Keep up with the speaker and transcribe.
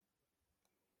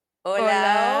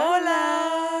Hola, Hola,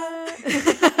 hola.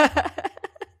 hola.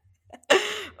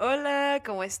 Hola,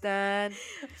 ¿cómo están?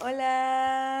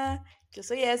 Hola. Yo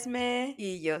soy Esme.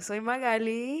 Y yo soy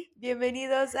Magali.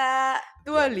 Bienvenidos a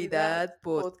Dualidad Dualidad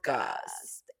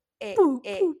Podcast. Podcast. Pu, pu,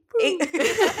 Eh. pu.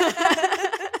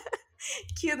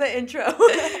 Cue the intro.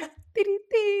 Tiri,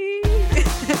 ti.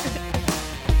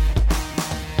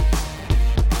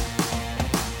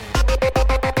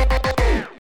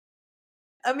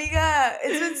 Amiga,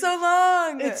 it's been so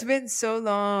long. It's been so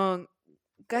long.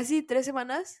 ¿Casi 3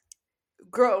 semanas?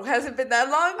 Girl, has it been that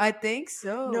long? I think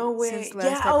so. No Since way.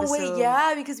 last Yeah, oh wait, episode.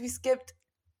 yeah, because we skipped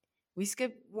We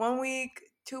skipped. 1 week,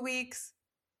 2 weeks,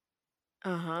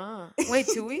 Wait,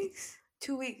 2 weeks?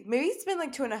 2 weeks. Maybe it's been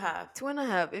like 2.5.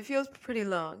 2.5. It feels pretty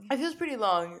long. It feels pretty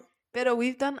long. Pero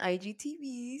we've done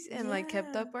IGTVs and like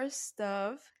kept Yeah. up our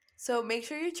stuff. So make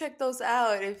sure you check those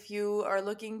out if you are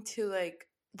looking to like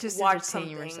Just watch entertain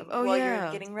something yourself. Oh, while yeah.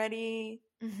 you're getting ready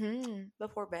Mm-hmm.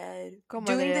 before bed, Como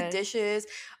doing the Adriel. dishes.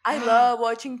 I love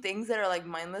watching things that are like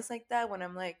mindless like that when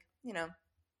I'm like, doing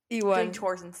Igual.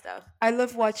 chores and stuff. I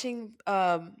love watching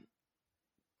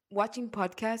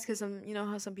podcasts because you know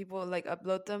how some people like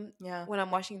upload them Yeah. when I'm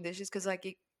washing dishes because like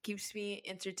it keeps me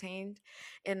entertained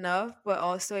enough, but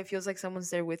also it feels like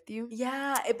someone's there with you.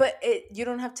 Yeah, but you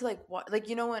don't have to like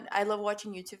when I love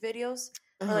watching YouTube videos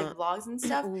or like vlogs and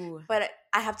stuff, Ooh. but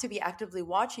I have to be actively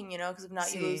watching, because if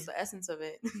not, you Sí. lose the essence of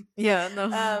it. Yeah, no.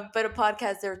 But a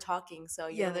podcast, they're talking, so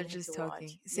you Yeah, don't they're really have just to talking.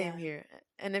 watch. Same Yeah. here.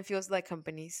 And it feels like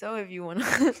company. So if you want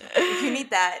If you need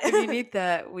that. if you need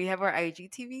that, we have our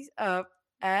IGTVs up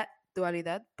at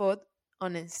Dualidad Pod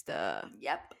on Insta.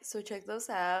 Yep, so check those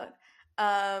out.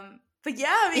 But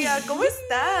yeah, amiga, ¿cómo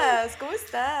estás? ¿Cómo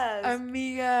estás?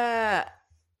 Amiga,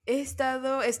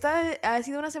 ha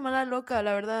sido una semana loca,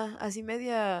 la verdad, así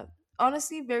media,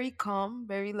 honestly, very calm,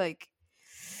 very like,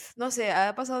 no sé,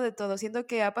 ha pasado de todo, siento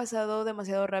que ha pasado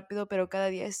demasiado rápido, pero cada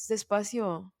día es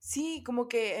despacio. Sí, como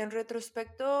que en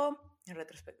retrospecto,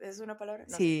 ¿es una palabra?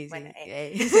 No sé. Sí, Bueno,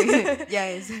 sí, sí, ya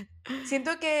es.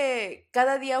 Siento que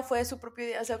cada día fue su propio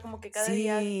día, o sea, como que cada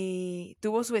día Sí,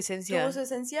 tuvo su esencia. tuvo su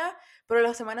esencia, pero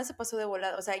la semana se pasó de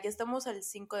volada, o sea, ya estamos al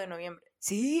 5 de noviembre.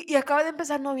 Sí, y acaba de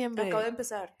empezar noviembre. Acaba de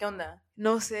empezar, ¿qué onda?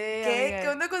 No sé, ¿Qué? amiga. ¿Qué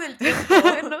onda con el tiempo?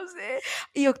 No sé.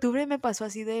 Y octubre me pasó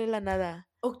así de la nada.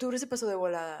 Octubre se pasó de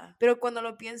volada. Pero cuando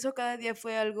lo pienso, cada día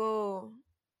fue algo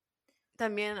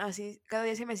también así, cada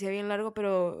día se me hacía bien largo,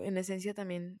 pero en esencia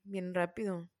también bien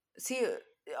rápido. Sí,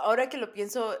 ahora que lo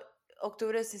pienso,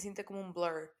 octubre se siente como un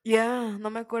blur. Ya,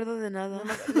 no me acuerdo de nada.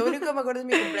 Lo único que me acuerdo es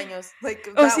mi cumpleaños. Like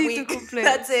Oh, that sí, week. tu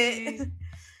cumpleaños. That's it. Sí.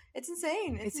 It's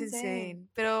insane. It's insane.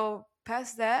 Pero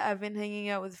past that, I've been hanging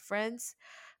out with friends,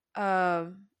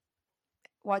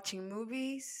 watching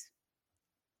movies,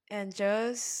 and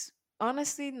just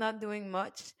honestly not doing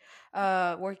much.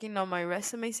 Working on my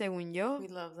resume, según yo. We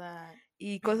love that.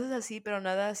 Y cosas así, pero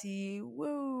nada así,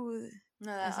 woo.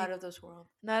 Nada Así, out of this world.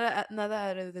 nada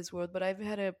out of this world, but I've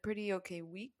had a pretty okay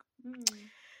week.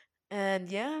 And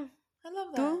yeah. I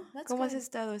love that. ¿Tú? That's ¿Cómo has good.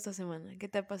 estado esta semana? ¿Qué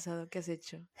te ha pasado? ¿Qué has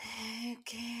hecho?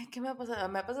 ¿Qué me ha pasado?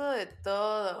 Me ha pasado de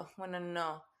todo. Bueno,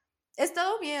 no. He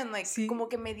estado bien, like, Sí. como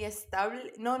que media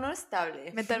estable. No, no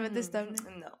estable. ¿Mentalmente estable?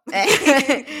 No.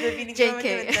 JK.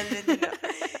 Definitivamente mentalmente no.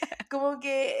 Como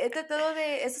que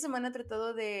esta semana he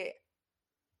tratado de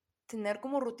tener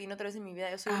como rutina otra vez en mi vida.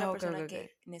 Yo soy una persona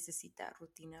que necesita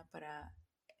rutina para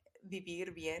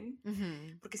vivir bien,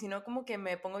 porque si no como que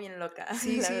me pongo bien loca.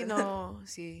 Sí, sí, no,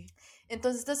 sí.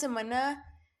 Entonces esta semana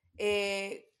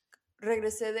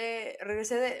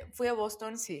fui a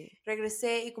Boston, sí.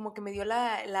 Regresé y como que me dio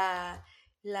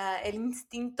el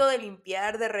instinto de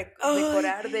limpiar, de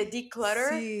decorar, de declutter,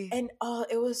 sí. and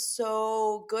it was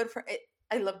so good for it.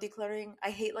 I love decluttering.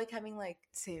 I hate like having like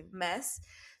mess.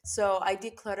 So I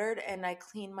decluttered and I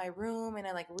cleaned my room and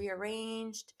I like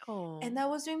rearranged. And that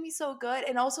was doing me so good.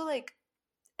 And also like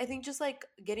I think just like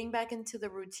getting back into the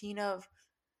routine of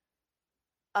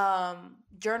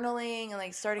journaling and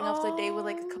like starting off the day with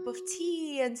like a cup of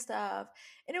tea and stuff.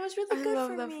 And it was really good for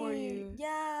me. I love that for you.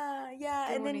 Yeah.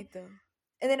 Qué bonito.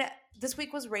 And then this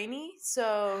week was rainy,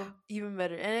 so even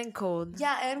better, and cold.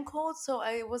 Yeah, and cold. So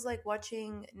I was like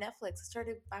watching Netflix.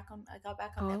 I got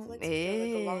back on Netflix for like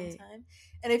a long time,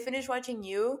 and I finished watching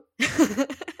You.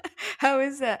 How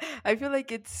is that? I feel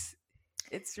like it's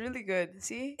really good.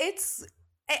 See,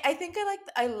 I think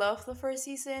I love the first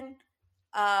season.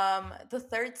 The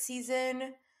third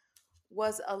season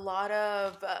was a lot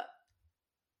of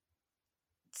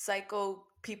psycho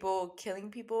people killing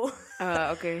people.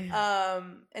 Okay.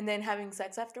 And then having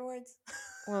sex afterwards.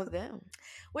 Well, damn.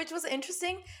 Which was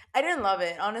interesting. I didn't love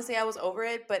it. Honestly, I was over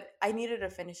it, but I needed to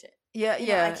finish it. Yeah, I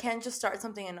yeah. can't just start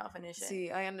something and not finish it.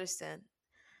 See, I understand.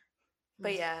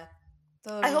 But yeah,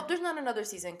 Todo I bien. hope there's not another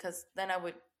season because then I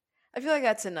would. I feel like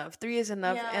that's enough. 3 is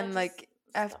enough, Yeah, and just like stop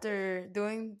it. after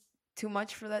doing too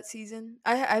much for that season,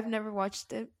 I've never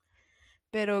watched it,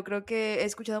 pero creo que he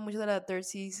escuchado mucho de la third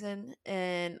season,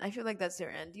 and I feel like that's their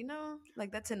end. You know,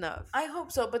 like that's enough. I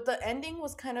hope so, but the ending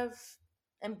was kind of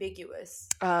ambiguous.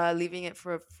 Leaving it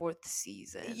for a fourth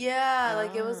season. Yeah,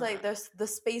 like it was like the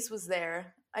space was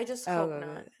there. I just hope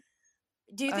not.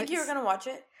 Do you think you're gonna watch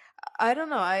it? I don't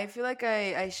know. I feel like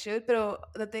I should, but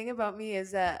the thing about me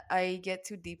is that I get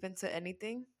too deep into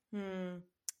anything.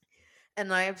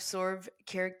 And I absorb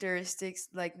characteristics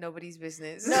like nobody's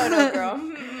business. No, girl.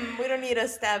 We don't need a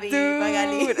stabby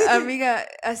Dude, amiga,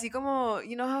 así como,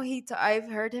 you know how I've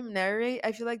heard him narrate,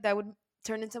 I feel like that would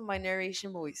turn into my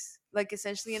narration voice, like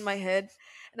essentially in my head.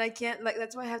 And I can't, like,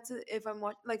 that's why I have to, if I'm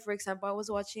watching, like, for example, I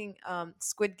was watching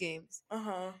Squid Games.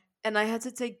 And I had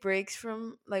to take breaks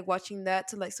from like watching that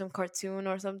to like some cartoon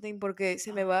or something porque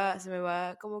se me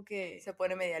va como que se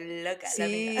pone media loca.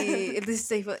 Sí, it is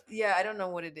safe. Yeah, I don't know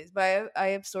what it is, but I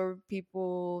absorb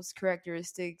people's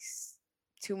characteristics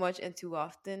too much and too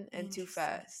often and too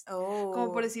fast. Oh.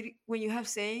 Como por decir, when you have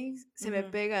sayings, se me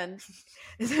pegan.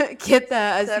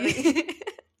 Quieta, así.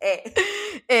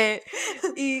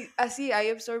 Y así, I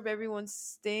absorb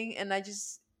everyone's thing and I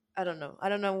don't know. I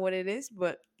don't know what it is,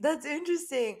 but that's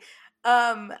interesting.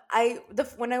 When I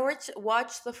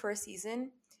watched the first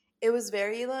season, it was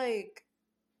very like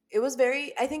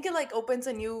I think it like opens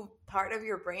a new part of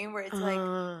your brain where it's like,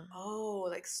 oh,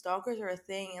 like stalkers are a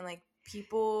thing and like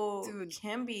people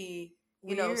can be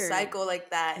weird. Psycho like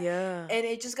that. Yeah. And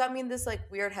it just got me in this like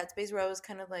weird headspace where I was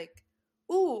kind of like,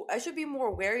 ooh, I should be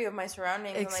more wary of my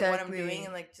surroundings and like what I'm doing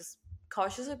and like just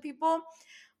cautious of people.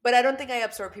 But I don't think I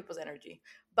absorb people's energy.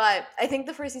 But I think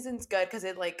the first season's good because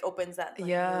it like opens that like,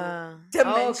 new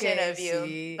dimension of you.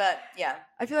 See. But yeah,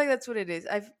 I feel like that's what it is.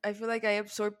 I feel like I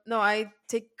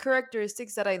take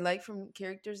characteristics that I like from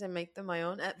characters and make them my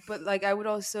own. But like I would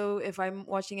also, if I'm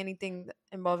watching anything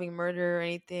involving murder or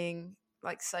anything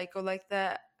like psycho like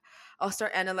that, I'll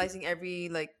start analyzing every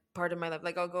like part of my life.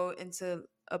 Like I'll go into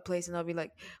a place and I'll be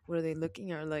like, what are they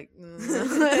looking at? Like,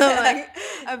 like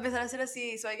empezar a hacer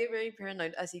así. So I get very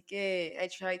paranoid. Así que I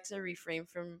try to refrain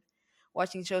from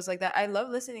watching shows like that. I love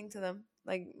listening to them,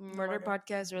 like murder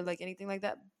podcasts or like anything like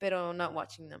that, pero not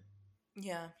watching them.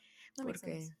 Yeah, that makes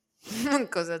sense.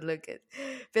 Cosas look good.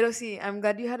 Pero sí, I'm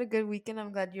glad you had a good weekend.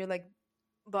 I'm glad you're like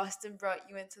Boston brought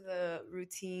you into the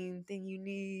routine thing you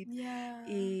need. Yeah.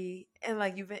 And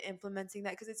like you've been implementing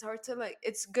that because it's hard to like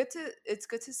it's good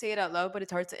to say it out loud, but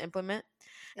it's hard to implement.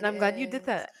 And I'm glad you did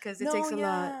that because it takes a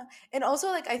lot. And also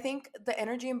like I think the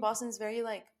energy in Boston is very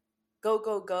like go,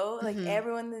 go, go. Like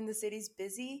everyone in the city's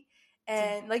busy.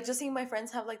 And like just seeing my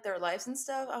friends have like their lives and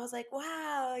stuff, I was like,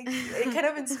 wow, like, it kind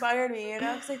of inspired me,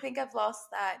 because I think I've lost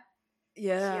that.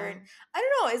 Yeah, here. I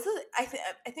don't know. I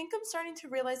think I'm starting to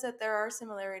realize that there are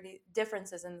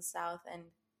differences in the South and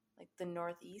like the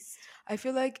Northeast. I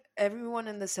feel like everyone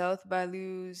in the South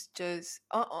values just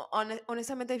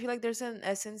honestamente I feel like there's an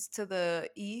essence to the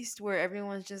East where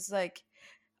everyone's just like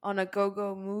on a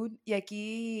go-go mood. Y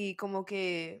aquí como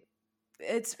que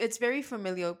it's very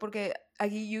familiar porque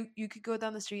aquí you could go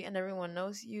down the street and everyone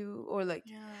knows you, or like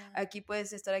aquí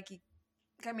puedes estar aquí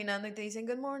caminando y te dicen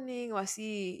good morning o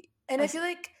así. And I feel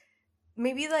like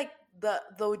maybe like the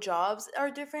jobs are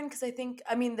different because I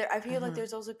feel like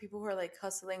there's also people who are like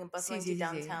hustling and bustling to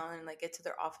downtown and like get to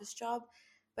their office job.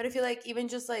 But I feel like even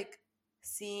just like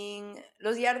seeing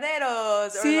los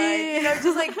yarderos or like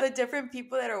just like the different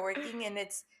people that are working, and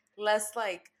it's less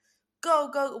like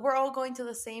go we're all going to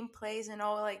the same place and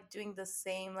all like doing the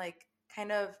same like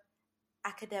kind of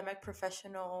academic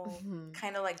professional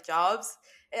kind of like jobs.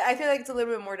 I feel like it's a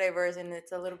little bit more diverse and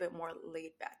it's a little bit more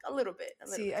laid back a little bit.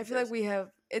 I feel like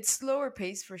it's slower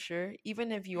pace for sure.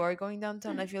 Even if you are going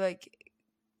downtown, I feel like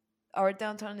our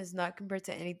downtown is not compared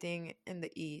to anything in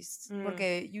the East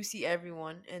porque you see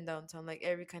everyone in downtown, like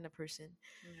every kind of person.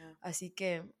 Así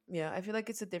que I feel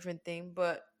like it's a different thing,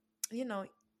 but they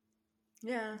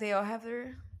all have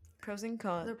their pros and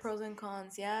cons.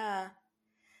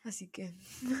 Así que.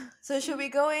 So should we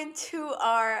go into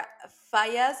our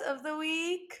fallas of the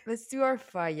week? Let's do our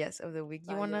fallas of the week.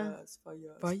 You wanna?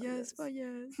 Fallas.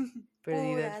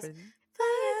 Perdidas.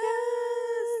 Fallas.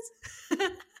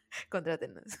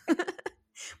 Contrátenos.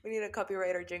 We need a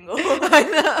copywriter jingle.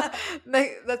 I know.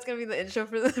 That's gonna be the intro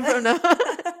from now.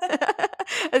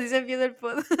 Así se empieza el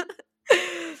pod.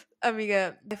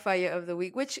 Amiga, the falla of the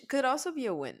week, which could also be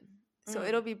a win. So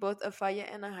it'll be both a falla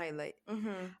and a highlight.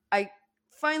 Mm-hmm. I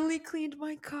finally cleaned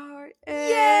my car.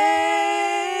 Yay!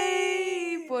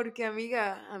 Porque,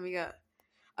 amiga,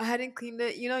 I hadn't cleaned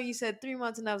it. You know, you said 3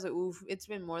 months, and I was like, oof, it's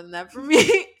been more than that for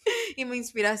me. Y me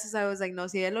inspiraste. I was like, no,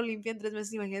 si ella lo limpia en 3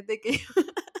 meses, imagínate que yo...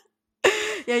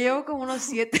 Ya llevo como unos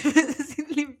 7 meses sin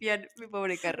limpiar mi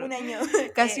pobre carro. Un año.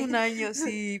 Casi un año,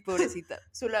 sí, pobrecita.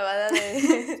 Su lavada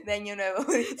de año nuevo.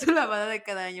 Su lavada de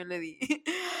cada año le di.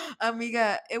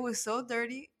 Amiga, it was so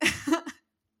dirty.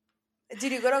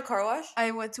 Did you go to a car wash? I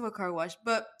went to a car wash,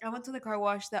 but I went to the car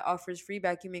wash that offers free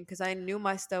vacuuming because I knew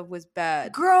my stuff was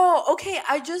bad. Girl, okay,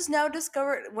 I just now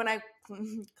discovered when I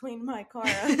cleaned my car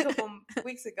a couple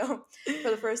weeks ago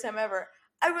for the first time ever.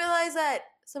 I realized that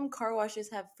some car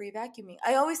washes have free vacuuming.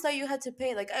 I always thought you had to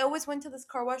pay. Like, I always went to this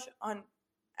car wash on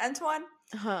Antoine,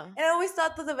 and I always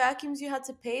thought that the vacuums you had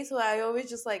to pay, so I always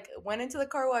just, like, went into the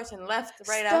car wash and left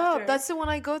right after. That's the one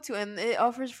I go to, and it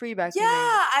offers free vacuuming. Yeah,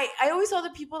 I always saw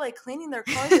the people, like, cleaning their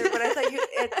cars there, but I thought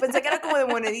pensé que era como de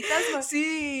moneditas, ¿no?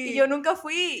 Sí. Y yo nunca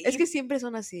fui. Es que siempre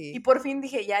son así. Y por fin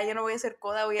dije, ya, yo no voy a hacer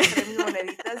coda, voy a hacer mis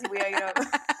moneditas y voy a ir a...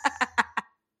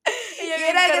 Y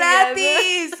era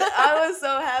gratis. I was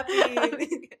so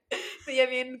happy. Ella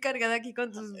bien cargada aquí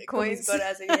con tus coins.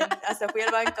 Hasta fui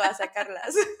al banco a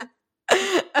sacarlas.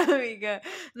 Amiga,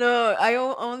 no, I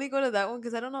only go to that one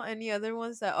because I don't know any other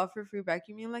ones that offer free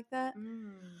vacuuming like that.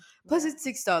 Plus, it's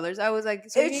 $6. I was like,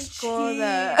 soy bien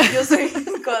coda. Yo soy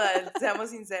coda, seamos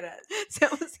sinceras.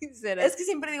 Es que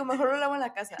siempre digo, mejor lo lavo en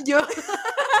la casa. Yo.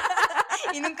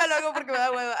 Y nunca lo hago porque me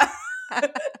da hueva.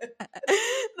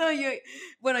 No,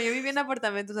 yo viví en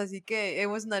apartamentos, así que it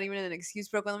was not even an excuse,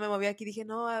 pero cuando me moví aquí dije,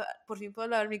 no, por fin puedo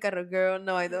lavar mi carro, girl,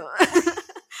 no, I don't.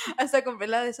 Hasta compré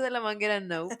la de esa de la manguera,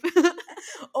 nope.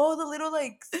 Oh, the little,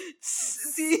 like,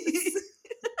 sí.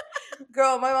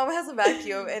 Girl, my mom has a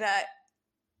vacuum, and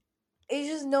it's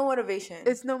just no motivation.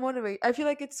 It's no motivation. I feel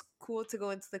like it's cool to go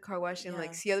into the car wash and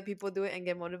like see other people do it and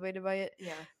get motivated by it.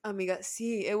 Yeah. Amiga,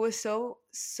 sí, it was so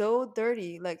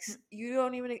dirty. Like, you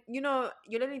don't even, you know,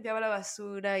 yo le limpiaba la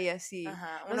basura y así.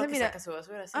 Ajá, una que saca su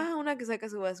basura, sí. Ah, una que saca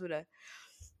su basura.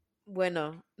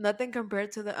 Bueno, nothing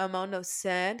compared to the amount of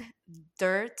sand,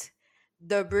 dirt,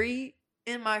 debris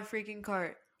in my freaking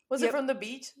car. Was it from the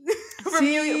beach?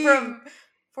 Sí. From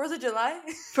 4th of July?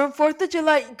 From 4th of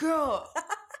July, girl.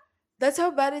 That's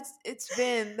how bad it's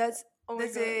been. That's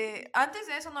antes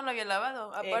de eso no lo había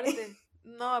lavado. Aparte.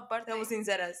 No, aparte.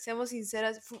 Seamos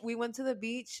sinceras. We went to the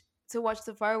beach to watch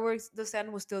the fireworks. The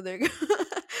sand was still there.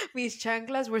 Mis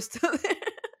chanclas were still there.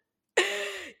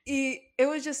 It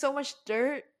was just so much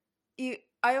dirt.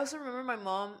 I also remember my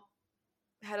mom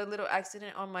had a little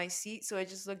accident on my seat, so it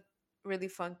just looked really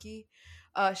funky.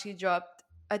 She dropped,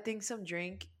 I think, some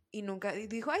drink y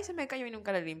dijo, ay, se me cayó y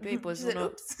nunca la limpio. Y pues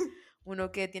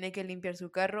uno que tiene que limpiar su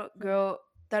carro. Girl,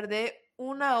 tardé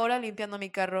 1 hora limpiando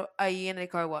mi carro ahí en el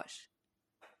car wash.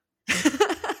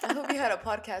 I hope you had a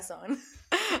podcast on.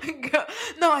 Girl,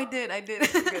 no, I did.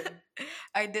 Good.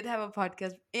 I did have a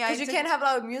podcast. Because you can't have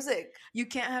loud music. You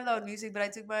can't have loud music, but I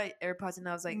took my AirPods and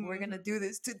I was like, we're going to do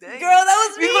this today. Girl, that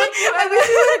was me. I wish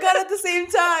we would have gone at the same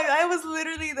time. I was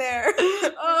literally there.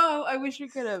 Oh, I wish we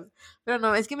could have. Pero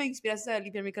no, es que me inspiraste a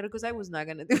limpiar mi carro because I was not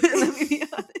going to do it.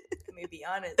 Let me be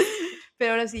honest.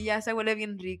 Pero ahora sí, ya se huele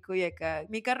bien rico y acá.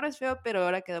 Mi carro es feo, pero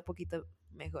ahora queda un poquito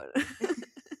mejor.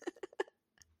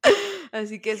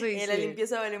 Así que eso hice. La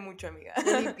limpieza vale mucho, amiga.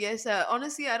 La limpieza.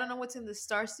 Honestly, I don't know what's in the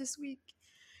stars this week.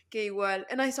 Que igual.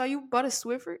 And I saw you bought a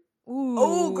Swiffer. Ooh.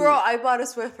 Oh, girl, I bought a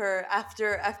Swiffer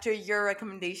after your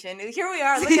recommendation. Here we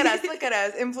are. Look at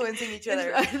us, influencing each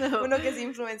other. I know. Uno que es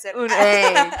influencer.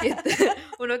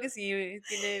 Uno que sí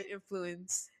tiene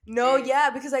influence. No, yeah,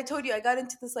 because I told you I got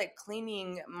into this like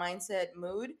cleaning mindset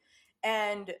mood,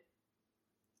 and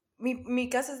mi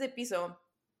casa es de piso.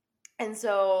 And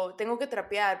so, tengo que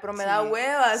trapear, pero me da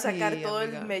hueva sacar todo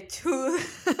el mechudo,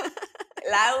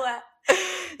 el agua.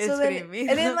 So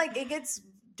and then, like, it gets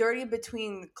dirty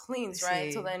between cleans,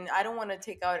 right? So then, I don't want to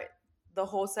take out the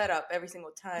whole setup every single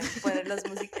time. Poner las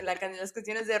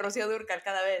canciones de Rocío Dúrcal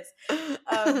cada vez.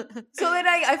 So then,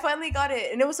 I finally got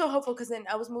it. And it was so helpful because then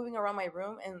I was moving around my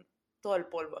room and todo el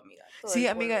polvo, amiga. Sí,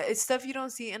 amiga, it's stuff you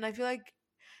don't see. And I feel like,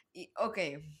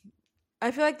 okay, I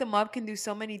feel like the mop can do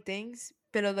so many things.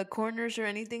 Pero the corners or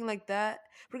anything like that.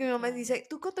 Porque mi mamá dice,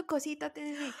 tú con tu cosita,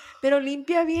 pero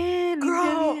limpia bien,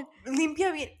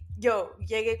 limpia bien. Yo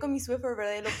llegué con mi Swiffer,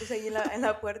 ¿verdad? Y lo puse ahí en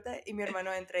la puerta y mi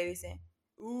hermano entra y dice,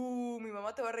 mi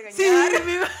mamá te va a regañar. Sí,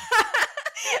 mi mamá.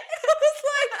 I was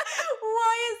like,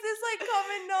 why is this like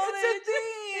common knowledge?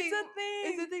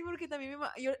 It's a thing porque también mi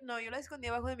mamá, yo la escondí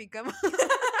abajo de mi cama.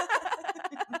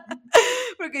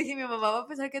 Porque si mi mamá va a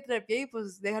pensar que trapié,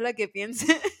 pues déjala que piense.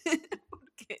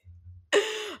 Porque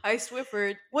I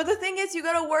Swiffered. Well, the thing is, you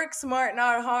gotta work smart,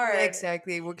 not hard.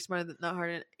 Exactly, work smart, not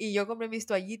hard. Y yo compré mis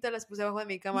toallitas, las puse abajo de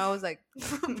mi cama. I was like,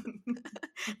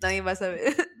 nadie va a saber.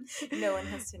 No one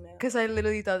has to know. Because I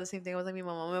literally thought the same thing. I was like, mi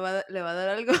mamá le va a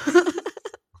dar algo.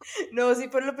 No, sí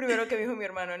fue lo primero que me dijo mi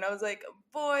hermano. And I was like,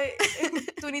 boy,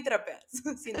 tú ni trapeas.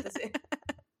 Siéntese.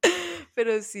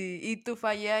 Pero sí, ¿y tu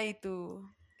falla y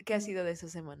tu... ¿Qué ha sido de esa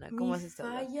semana? ¿Cómo has estado?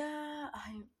 Mi falla...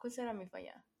 Ay, ¿cuál será mi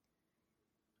falla?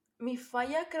 Mi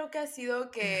falla creo que ha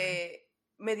sido que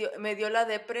me dio la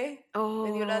depre. Oh.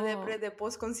 Me dio la depre de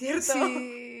post-concierto.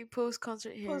 Sí,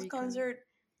 post-concert Harry. Post-concert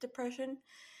depression.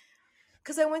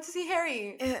 Because I went to see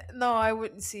Harry. No, I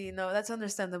wouldn't see. No, that's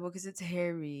understandable because it's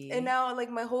Harry. And now,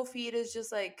 like, my whole feed is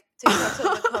just, like, TikToks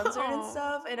of the concert and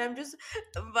stuff. And I'm just...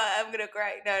 But I'm gonna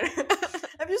cry. No.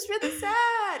 I'm just really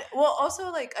sad. Well,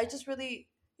 also, like, I just really...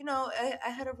 You know, I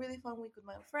had a really fun week with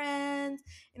my friends.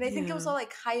 And I think it was all,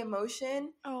 like, high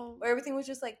emotion. Oh. Where everything was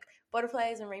just, like,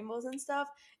 butterflies and rainbows and stuff.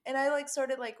 And I, like,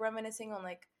 started, like, reminiscing on,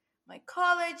 like, my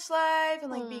college life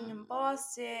and like being in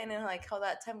Boston and like how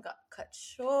that time got cut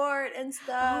short and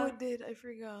stuff. Oh, it did. I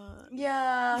forgot.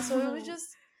 Yeah, so it was just,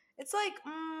 it's like,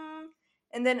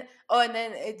 and then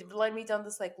it led me down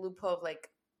this like loophole of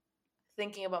like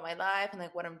thinking about my life and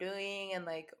like what I'm doing and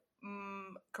like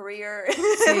career,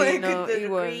 sí, like, no, the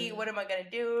degree, what am I gonna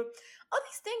do? All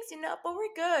these things, you know, but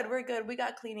we're good. We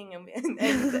got cleaning and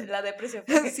la depresión.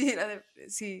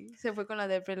 Sí, se fue con la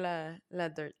depre, la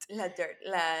dirt. La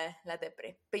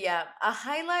depre. But yeah, a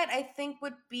highlight I think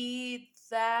would be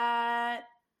that.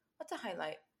 What's a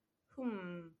highlight?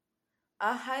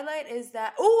 A highlight is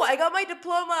that. Oh, I got my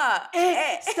diploma.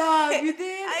 Stop! You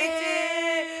did.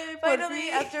 I did. Finally,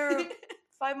 after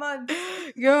 5 months.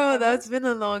 Girl, that's been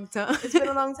a long time. It's been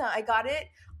a long time. I got it.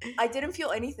 I didn't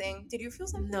feel anything. Did you feel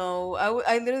something? No,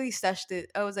 I literally stashed it.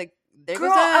 I was like, there Girl,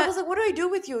 goes that. I was like, what do I do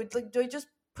with you? Like, do I just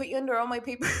put you under all my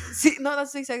papers? See, no,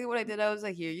 that's exactly what I did. I was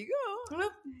like, here you go.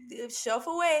 Shelf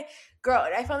away. Girl,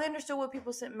 I finally understood what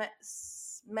people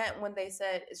meant when they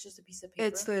said it's just a piece of paper.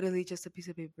 It's literally just a piece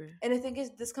of paper. And I think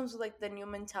this comes with like the new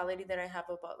mentality that I have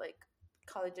about like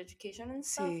college education and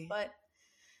stuff. Sí. But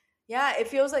yeah, it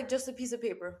feels like just a piece of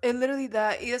paper. Es literally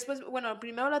that. Y después, bueno,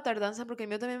 primero la tardanza, porque el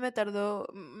mío también me tardó,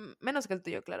 menos que el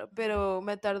tuyo, claro, pero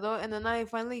me tardó, and then I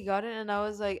finally got it, and I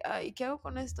was like, ¿y qué hago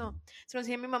con esto? Se lo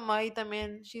enseñé a mi mamá y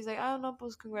también, she's like, no,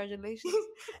 pues, congratulations.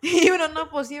 Y uno, no,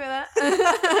 pues, sí, ¿verdad?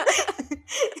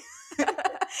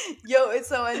 Yo, it's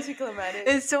so anticlimactic.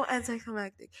 It's so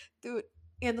anticlimactic. Dude,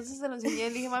 y entonces se lo enseñé y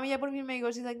le dije, mami, ya por fin me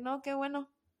dijo, she's like, no, qué bueno.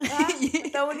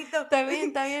 Está bonito. Está bien,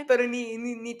 está bien. Pero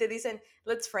ni te dicen,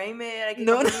 let's frame it.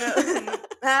 No.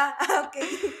 Ok.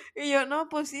 Y yo, no,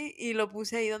 pues sí. Y lo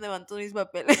puse ahí donde van todos mis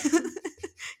papeles.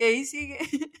 Y ahí sigue.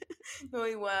 No,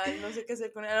 igual. No sé qué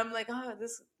hacer con él. I'm like,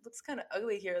 this looks kind of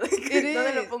ugly here. Like,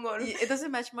 ¿dónde lo pongo? It doesn't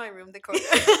match my room decor.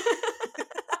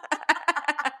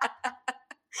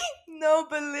 No,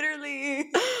 but literally,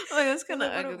 like that's kind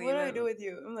of ugly. What do I do with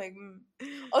you? I'm like,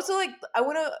 Also, like, I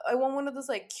want one of those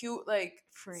like cute like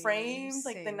frames,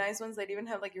 like the nice ones that even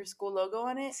have like your school logo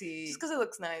on it. Sí. Just because it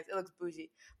looks nice, it looks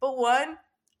bougie. But one,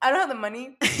 I don't have the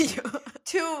money.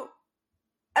 Two,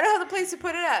 I don't have the place to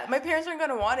put it at. My parents aren't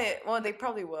gonna want it. Well, they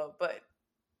probably will, but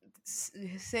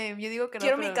same. Yo digo que no.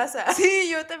 Quiero mi casa. Sí,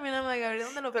 yo también. I'm like, a ver,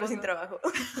 ¿dónde lo pongo? Pero sin trabajo.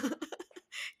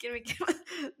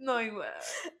 No, igual.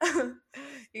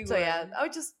 So yeah,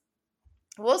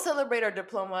 we'll celebrate our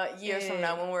diploma years from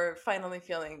now when we're finally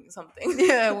feeling something.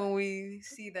 Yeah, when we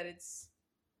see that it's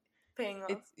paying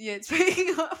off. It's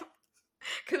paying off.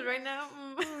 Because right now,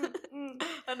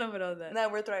 enough about that. Now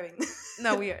we're thriving.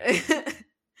 No, we are.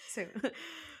 So,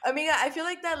 Amiga, I feel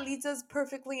like that leads us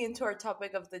perfectly into our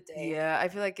topic of the day. Yeah, I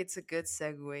feel like it's a good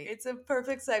segue. It's a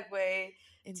perfect segue.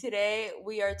 Today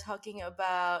we are talking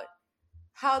about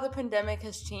how the pandemic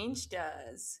has changed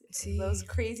us. Sí. Those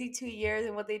crazy 2 years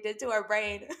and what they did to our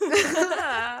brain.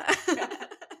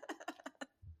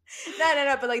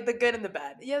 No, but like the good and the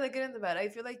bad. Yeah, the good and the bad. I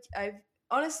feel like I've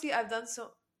done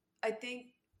so. I think,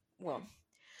 well,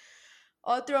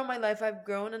 all throughout my life I've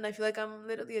grown, and I feel like I'm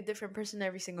literally a different person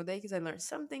every single day because I learned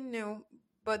something new.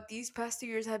 But these past 2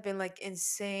 years have been like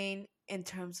insane in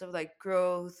terms of like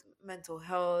growth, mental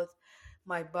health,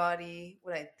 my body,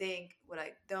 what I think, what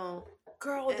I don't.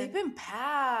 Girl, they've been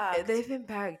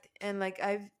packed. And like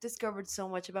I've discovered so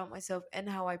much about myself and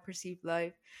how I perceive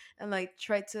life, and like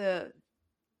tried to,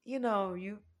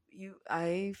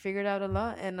 I figured out a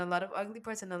lot, and a lot of ugly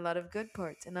parts and a lot of good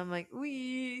parts, and I'm like,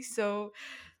 so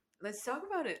let's talk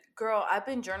about it. Girl, I've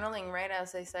been journaling, right,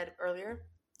 as I said earlier.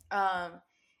 And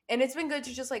And it's been good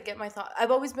to just like get my thought.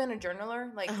 I've always been a journaler,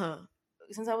 Uh like huh.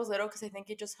 since I was little, because I think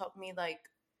it just helped me like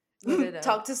Let it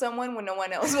talk out. to someone when no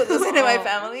one else would listen in my Oh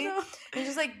family, no. and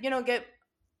just like get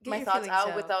Get my your thoughts feelings out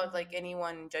out. without like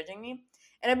anyone judging me.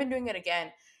 And I've been doing it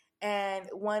again. And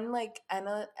one like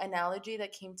analogy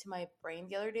that came to my brain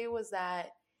the other day was that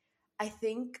I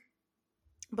think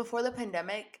before the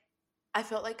pandemic, I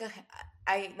felt like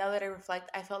I now that I reflect,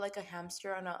 I felt like a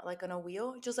hamster on a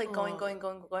wheel, just like going, Oh, going,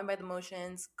 going, going by the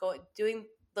motions, go doing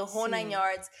the whole nine see.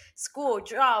 yards, school,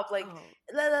 job, like Oh,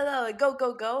 la la la, like go,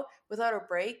 go, go without a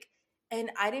break. And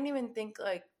I didn't even think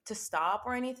like to stop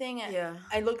or anything. yeah.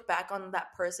 I look back on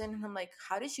that person and I'm like,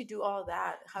 how did she do all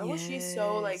that? How was she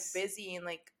so like Yes. busy and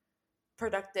like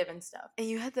productive and stuff? And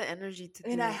you had the energy to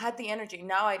And do I it. had the energy.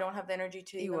 Now I don't have the energy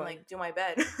to even Igual. like do my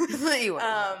bed. Igual,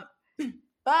 um, no.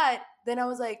 but then I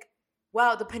was like,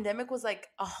 wow, the pandemic was like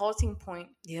a halting point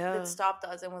that Yeah. stopped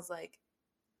us and was like,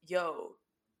 yo,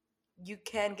 you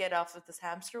can get off of this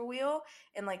hamster wheel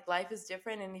and like life is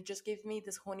different. And it just gave me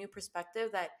this whole new perspective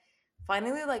that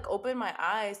finally like opened my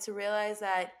eyes to realize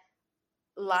that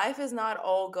life is not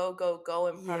all go, go, go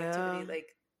and productivity. Yeah.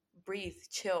 Like breathe,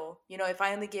 chill. It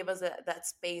finally gave us that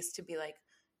space to be like,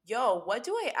 yo, what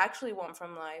do I actually want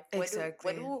from life?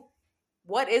 Exactly.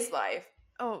 What is life?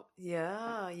 Oh,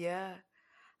 yeah, yeah.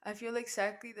 I feel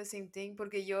exactly the same thing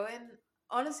porque yo en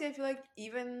honestly I feel like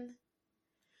even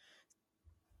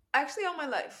actually all my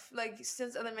life, like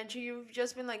since elementary, you've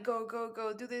just been like go, go,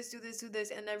 go, do this, do this, do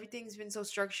this, and everything's been so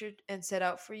structured and set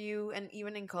out for you. And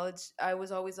even in college, I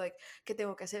was always like, ¿qué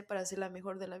tengo que hacer para ser la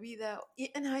mejor de la vida?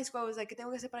 In high school, I was like, ¿qué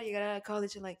tengo que hacer para llegar a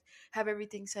college and like have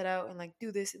everything set out and like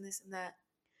do this and this and that.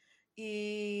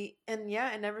 And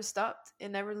yeah, it never stopped. It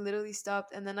never literally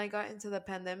stopped. And then I got into the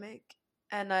pandemic,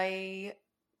 and it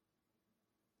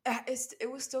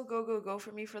was still go, go, go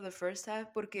for me for the first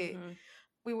half porque Mm-hmm.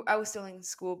 I was still in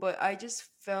school, but I just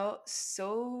felt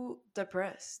so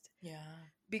depressed Yeah.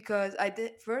 because I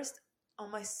did first all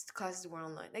my classes were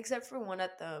online except for one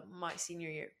at the my senior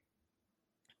year.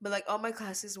 But like all my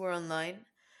classes were online.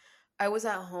 I was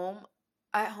at home.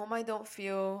 At home I don't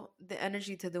feel the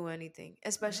energy to do anything,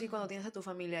 especially cuando Mm. tienes a tu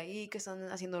familia ahí que están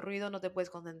haciendo ruido, no te puedes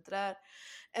concentrar.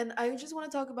 And I just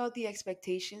want to talk about the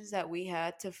expectations that we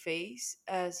had to face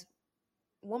as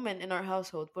women in our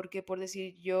household, porque por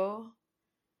decir yo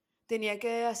tenía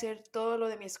que hacer todo lo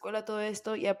de mi escuela, todo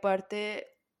esto, y aparte,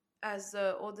 as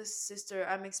the oldest sister,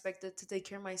 I'm expected to take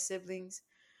care of my siblings,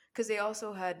 because they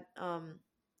also had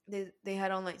they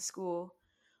had online school,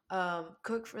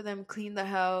 cook for them, clean the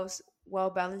house, while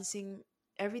balancing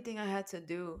everything I had to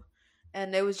do,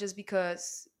 and it was just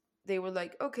because they were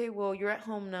like, okay, well, you're at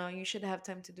home now, you should have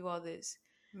time to do all this,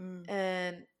 Mm.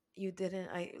 and you didn't.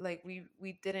 I like we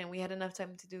didn't. We had enough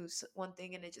time to do one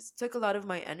thing, and it just took a lot of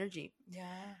my energy.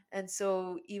 Yeah. And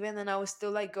so even then I was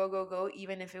still like go, go, go,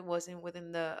 even if it wasn't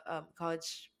within the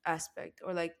college aspect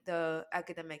or like the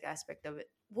academic aspect of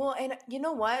it. Well, and you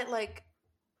know what? Like,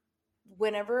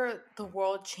 whenever the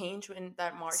world changed in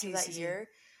that March of Sí, that sí, sí. year,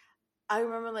 I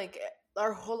remember like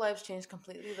our whole lives changed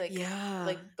completely. Yeah.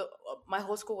 Like my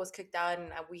whole school was kicked out,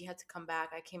 and we had to come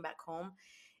back. I came back home,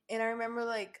 and I remember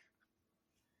like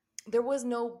there was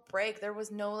no break. There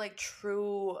was no like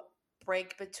true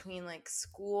break between like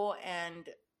school and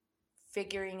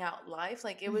figuring out life.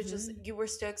 Like it was just Hmm. you were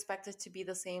still expected to be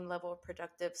the same level of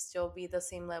productive, still be the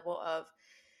same level of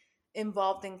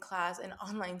involved in class and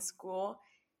online school,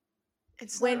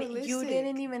 It's not when you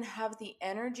didn't realistic. even have the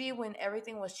energy, when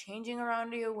everything was changing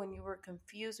around you, when you were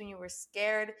confused, when you were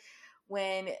scared,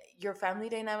 when your family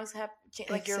dynamics have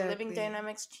like your living Exactly.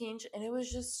 dynamics change, and it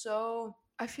was just so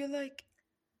I feel like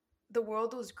the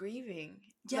world was grieving.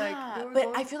 Like yeah. we were But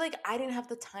I going. feel like I didn't have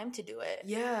the time to do it.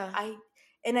 Yeah. I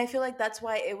and I feel like that's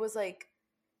why it was like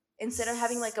instead of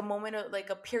having like a moment of like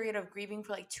a period of grieving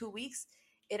for like 2 weeks,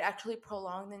 it actually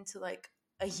prolonged into like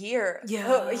a year, a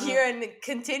Yeah. year and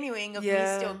continuing of me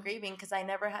still Yeah. grieving because I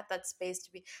never had that space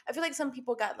to be. I feel like some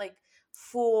people got like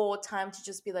full time to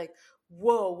just be like,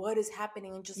 whoa, what is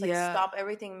happening? And just like Yeah. stop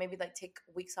everything, maybe like take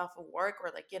weeks off of work or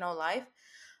like, life.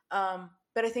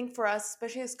 But I think for us,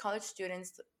 especially as college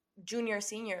students, junior,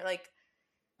 senior, like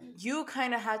you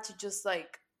kind of had to just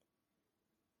like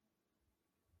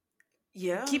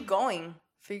Yeah. keep going,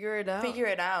 Figure it out. figure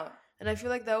it out. And I feel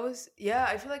like that was, yeah,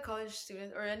 I feel like college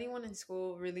students or anyone in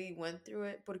school really went through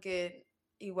it porque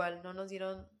igual no nos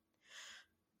dieron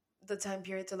the time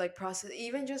period to like process,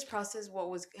 even just process what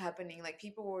was happening. Like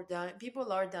people were dying,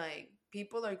 people are dying,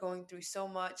 people are going through so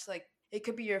much. Like it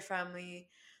could be your family.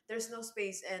 There's no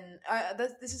space, and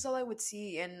this is all I would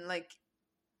see. And like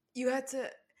you had to.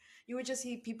 you would just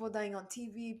see people dying on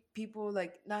TV, people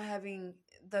like not having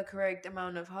the correct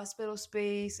amount of hospital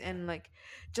space, and like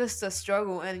just a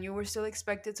struggle, and you were still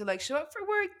expected to like show up for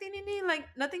work, ding, ding, ding, like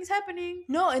nothing's happening,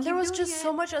 No, and there keep was doing just it.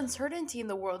 so much uncertainty in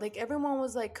the world. Like everyone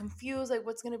was like confused, like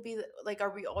what's gonna be like,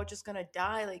 are we all just gonna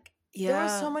die? Like there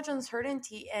was so Yeah, much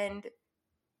uncertainty, and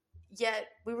yet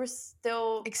we were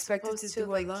still expected to supposed to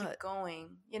do a like keep lot.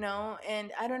 going, you know?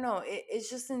 And I don't know, it's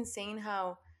just insane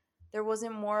how there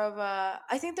wasn't more of a,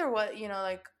 I think there was, you know,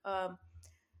 like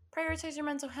prioritize your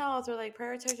mental health or like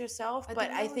prioritize yourself, I but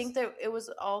think I that was think that it was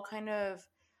all kind of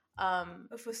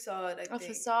a facade, I a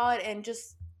think. facade, and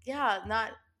just yeah,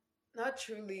 not, Not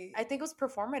truly. I think it was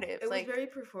performative, It was like very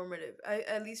performative. I,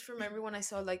 at least from everyone I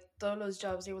saw, like todos los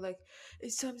jobs, they were like,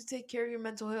 "It's time to take care of your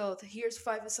mental health. Here's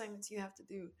 5 assignments you have to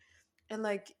do," and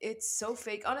like it's so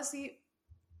fake. Honestly,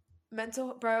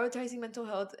 mental prioritizing mental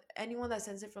health. Anyone that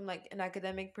sends it from like an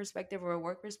academic perspective or a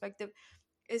work perspective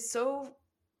is so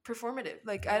performative.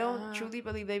 Like I don't yeah. truly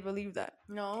believe they believe that.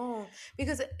 No,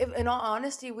 because if, in all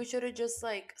honesty, we should have just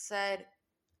like said,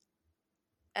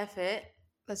 "F it,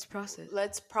 Let's process.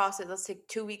 let's process. Let's take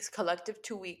 2 weeks, collective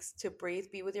 2 weeks to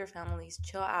breathe, be with your families,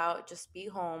 chill out, just be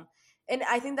home." And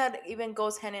I think that even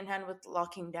goes hand in hand with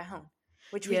locking down,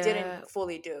 which we Yeah, didn't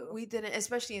fully do, we didn't,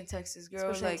 especially in Texas, girl.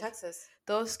 especially in Like Texas.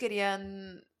 todos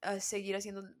querían seguir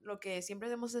haciendo lo que siempre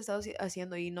hemos estado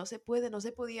haciendo y no se puede, no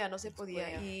se podía, no se Well, podía.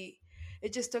 yeah. Y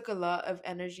it just took a lot of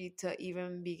energy to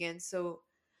even begin. So,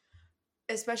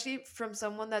 especially from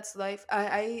someone that's life,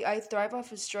 I thrive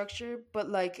off of structure, but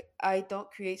like I don't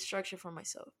create structure for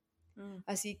myself. Mm.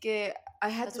 Así que I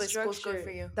had That's the why school's good structure.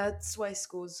 for you. That's why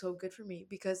school is so good for me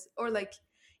because, or like,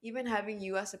 even having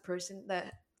you as a person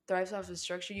that thrives off of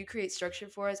structure, you create structure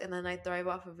for us, and then I thrive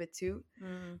off of it too.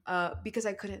 Mm. Because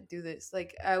I couldn't do this.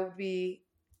 Like, I would be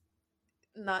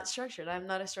not structured. I'm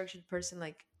not a structured person.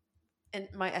 Like, in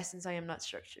my essence, I am not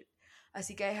structured.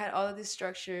 Así que I had all of this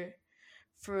structure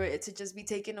for it to just be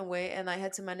taken away, and I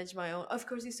had to manage my own. Of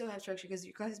course, you still have structure because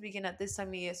your classes begin at this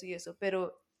time, y eso, y eso.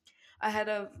 Pero I had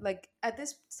a like at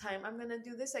this time I'm gonna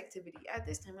do this activity. At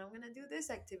this time I'm gonna do this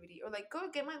activity, or like go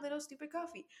get my little stupid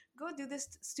coffee. Go do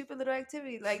this stupid little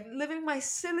activity. Like living my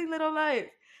silly little life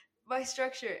by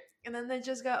structure, and then they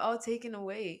just got all taken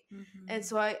away. And Mm-hmm.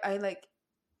 so I like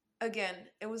again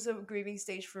it was a grieving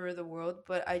stage for the world,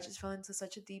 but I just fell into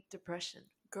such a deep depression.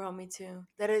 Girl, me too.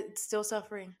 That it's still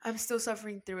suffering. I'm still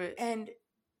suffering through it. And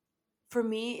for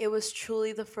me, it was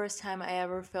truly the first time I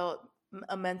ever felt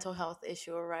a mental health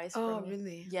issue arise for Oh me.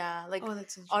 really? Yeah, like Oh,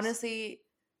 that's interesting. honestly,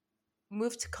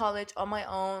 moved to college on my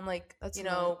own, like That's you a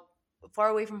lot. know, far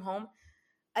away from home.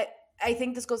 I I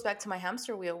think this goes back to my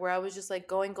hamster wheel where I was just like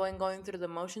going through the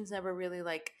motions, never really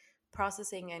like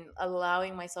processing and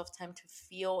allowing myself time to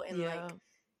feel and Yeah. like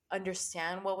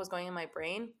understand what was going in my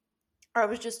brain. Or I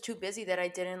was just too busy that I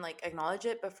didn't like acknowledge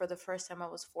it. But for the first time, I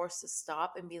was forced to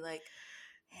stop and be like,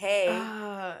 "Hey,"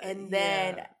 and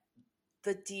then Yeah.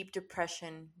 the deep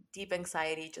depression, deep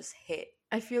anxiety just hit.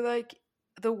 I feel like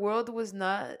the world was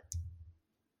not,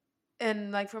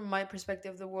 and like from my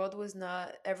perspective, the world was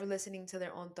not ever listening to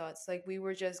their own thoughts. Like we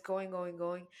were just going,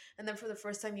 and then for the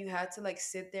first time, you had to like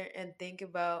sit there and think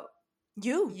about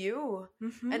you,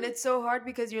 Mm-hmm. and it's so hard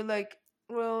because you're like,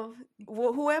 well,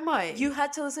 who am I? You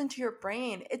had to listen to your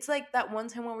brain. It's like that one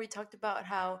time when we talked about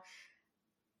how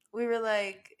we were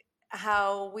like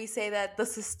how we say that the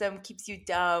system keeps you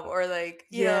dumb, or like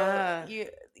you know, you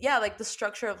yeah, like the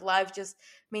structure of life just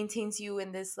maintains you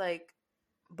in this like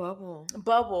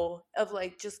bubble of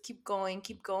like just keep going,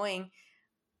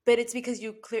 but it's because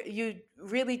you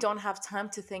really don't have time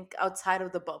to think outside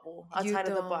of the bubble, You outside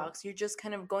of the don't. box. You're just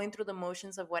kind of going through the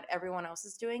motions of what everyone else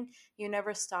is doing. You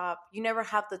never stop, you never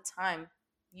have the time,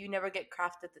 you never get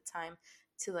crafted the time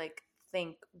to like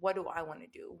think, what do I want to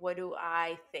do, what do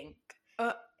I think?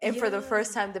 And for the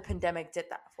first time, the pandemic did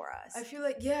that for us. I feel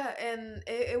like yeah, and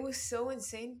it was so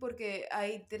insane porque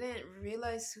I didn't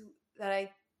realize that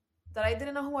I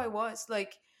didn't know who I was.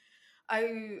 Like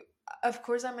I of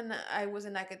course I was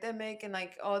an academic and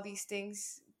like all these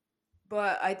things,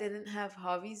 but I didn't have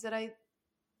hobbies that I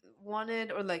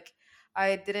wanted, or like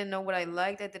I didn't know what I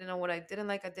liked, I didn't know what I didn't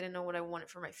like, I didn't know what I wanted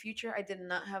for my future. I did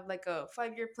not have like a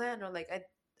 5-year plan, or like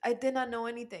I did not know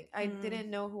anything. I didn't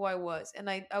know who I was, and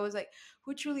I was like,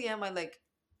 who truly am I? Like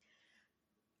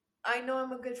I know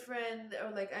I'm a good friend,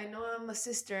 or like I know I'm a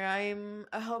sister, I'm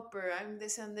a helper, I'm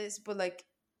this and this, but like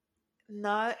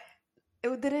not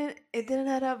it didn't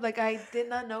add up. Like I did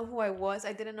not know who I was.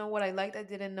 I didn't know what I liked. I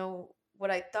didn't know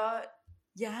what I thought.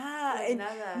 Yeah, Like and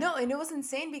nada. no, and it was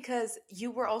insane because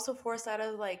you were also forced out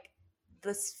of like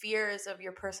the spheres of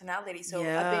your personality.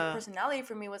 So a big Yeah. personality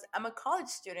for me was I'm a college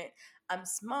student. I'm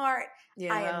smart,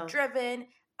 I am Yeah. driven,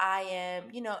 I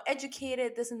am,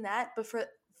 educated, this and that. But for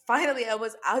finally, I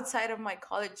was outside of my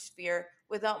college sphere,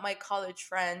 without my college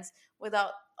friends,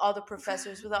 without all the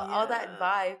professors, without all that Yeah.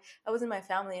 vibe. I was in my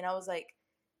family, and I was like,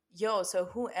 yo, so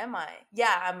who am I?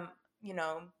 Yeah, you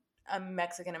know, I'm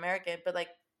Mexican American, but like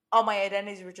all my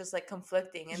identities were just like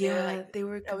conflicting, and they were like, Yeah, they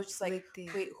were I was just like,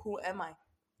 conflicting. wait, who am I?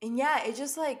 And yeah, it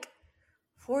just like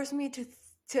forced me to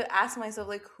ask myself,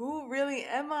 like, who really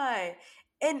am I?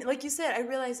 And like you said, I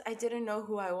realized I didn't know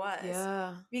who I was,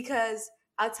 Yeah. because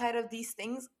outside of these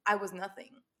things, I was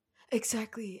nothing.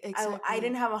 Exactly, I didn't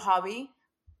exactly. have a hobby.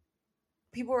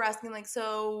 People were asking like,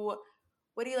 so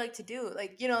what do you like to do?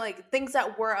 Like, like things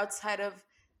that were outside of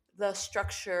the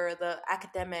structure, the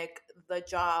academic, the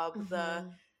job, the Hmm.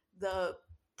 the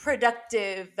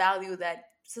productive value that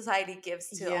society gives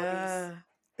to all these Yeah.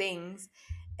 things.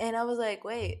 And I was like,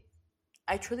 wait,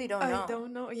 I truly don't I know.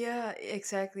 don't know. Yeah,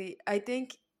 exactly. I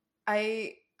think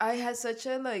I had such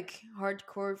a like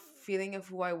hardcore feeling of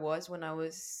who I was when I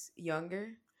was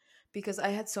younger because I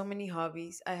had so many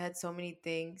hobbies, I had so many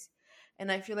things,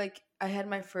 and I feel like I had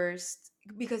my first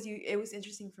because you it was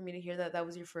interesting for me to hear that that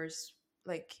was your first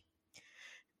like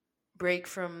break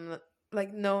from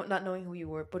like no not knowing who you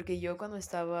were porque yo cuando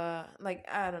estaba like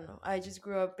I don't know I just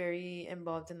grew up very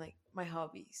involved in like my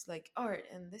hobbies like art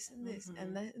and this and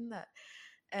Hmm. that and that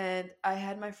and I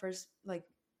had my first like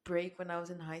break when I was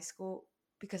in high school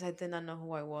because I did not know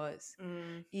who I was.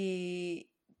 Mm. E-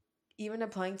 Even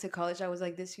applying to college, I was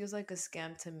like, this feels like a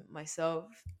scam to myself.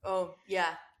 Oh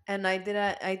yeah. And I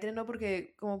didn't know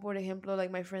porque, como por ejemplo, like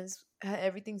my friends had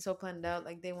everything so planned out,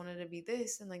 like they wanted to be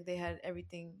this, and like they had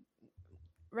everything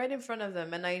right in front of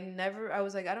them. And I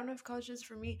was like, I don't know if college is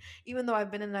for me, even though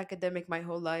I've been an academic my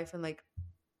whole life, and like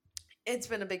it's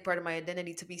been a big part of my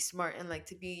identity to be smart and like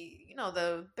to be,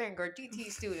 the Vanguard GT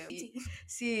student.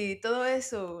 See, todo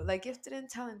eso, like gifted and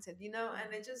talented,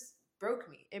 and it just broke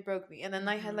me. It broke me. And then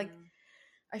I had like, Hmm.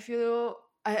 I feel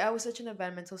I was such in a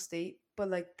bad mental state, but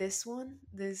like this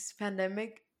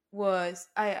pandemic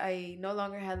I no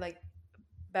longer had like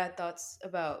bad thoughts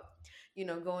about,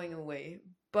 going away,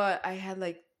 but I had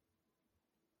like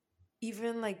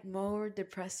even like more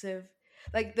depressive,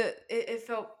 like it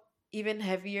felt even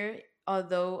heavier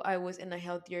although I was in a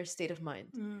healthier state of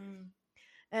mind. Mm.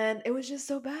 And it was just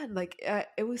so bad, like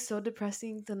it was so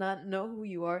depressing to not know who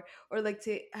you are or like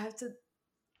to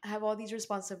have all these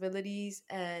responsibilities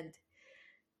and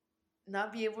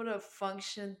not be able to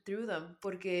function through them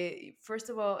porque first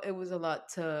of all it was a lot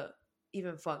to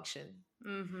even function.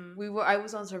 Hmm. I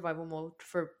was on survival mode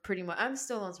for pretty much. I'm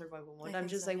still on survival I mode. I'm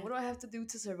think just so. like, Yeah. what do I have to do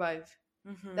to survive?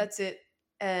 Hmm. That's it.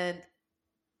 And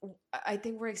I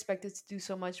think we're expected to do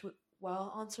so much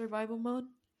while on survival mode,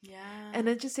 Yeah. and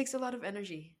it just takes a lot of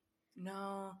energy.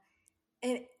 No.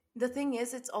 And the thing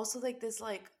is, it's also like this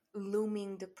like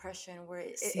looming depression where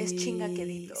it's Sí,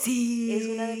 chingaquedito. Es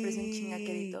una depresión sí.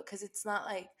 chingaquedito, because it's not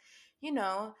like,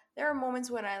 there are moments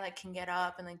when I like can get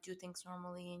up and like do things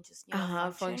normally and just,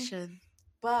 Uh-huh, function. function.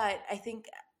 But I think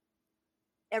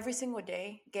every single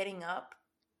day getting up,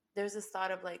 there's this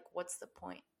thought of like, what's the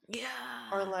point?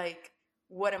 Or Yeah, like,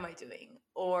 what am I doing?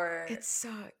 Or it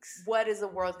sucks. what is the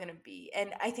world going to be?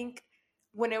 And I think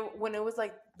when it was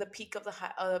like the peak of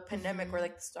the pandemic, or Hmm.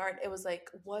 like the start, it was like,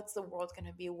 what's the world going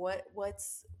to be? What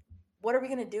are we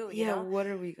going to do, Yeah, what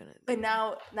are we gonna But do?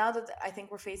 now that I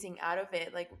think we're phasing out of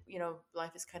it, like,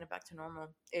 life is kind of back to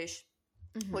normal ish.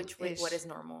 Mm-hmm. Which, wait, what Ish. is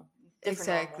normal?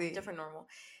 Exactly. Different normal.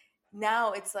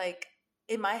 Now it's like,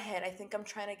 in my head, I think I'm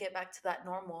trying to get back to that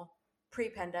normal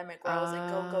pre-pandemic, where I was like,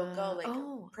 go go go, like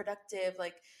Oh, productive,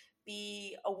 like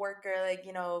be a worker, like,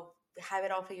 have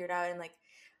it all figured out, and like,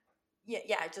 yeah,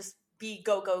 yeah, just be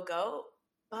go go go.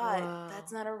 But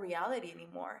that's wow. not a reality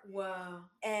anymore. Wow.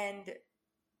 And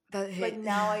That like, hit.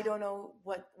 now I don't know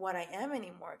what I am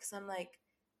anymore, because I'm like,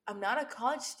 I'm not a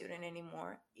college student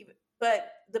anymore, even.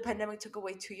 But the pandemic took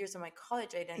away 2 years of my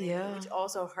college identity, Yeah. which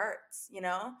also hurts.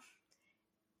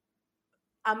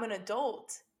 I'm an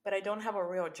adult, but I don't have a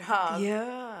real job.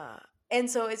 Yeah. And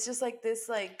so it's just like this,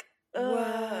 like,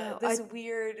 Wow. this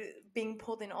weird being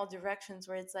pulled in all directions,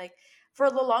 where it's like,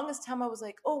 for the longest time I was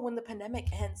like, oh, when the pandemic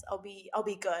ends, I'll be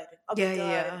good. I'll be Yeah, good.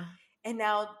 yeah. And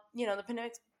now, the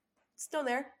pandemic's still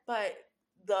there, but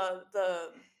the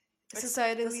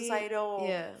Societally, societal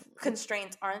yeah.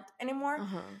 constraints aren't anymore.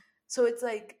 Uh-huh. So it's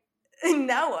like,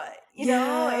 now what? And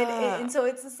Yeah. so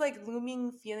it's this like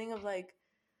looming feeling of like,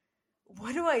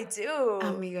 what do I do?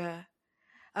 Amiga.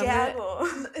 ¿Qué I'm gonna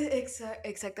hago?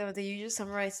 exactamente. You just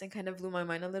summarized and kind of blew my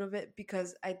mind a little bit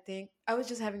because I think I was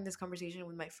just having this conversation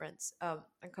with my friends a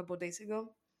couple days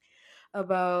ago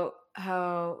about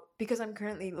how, because I'm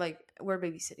currently like, we're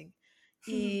babysitting.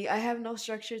 I have no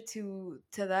structure to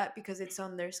that because it's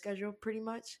on their schedule pretty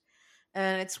much,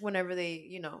 and it's whenever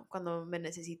they, cuando me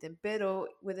necesiten. Pero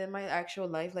within my actual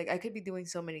life, like I could be doing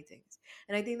so many things,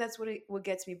 and I think that's what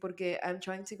gets me. Porque I'm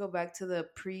trying to go back to the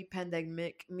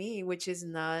pre-pandemic me, which is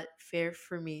not fair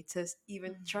for me to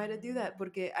even try to do that.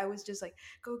 Porque I was just like,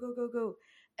 go go go go,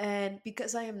 and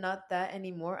because I am not that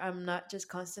anymore, I'm not just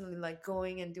constantly like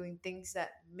going and doing things that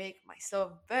make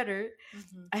myself better.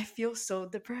 I feel so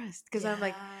depressed because I'm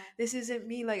like, Yeah. this isn't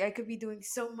me. Like, I could be doing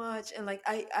so much. And like,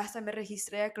 I hasta me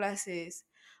registré a clases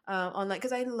online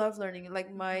because I love learning.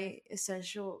 Like, my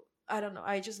essential, I don't know,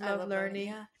 I just I love love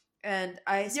learning. learning. Yeah. And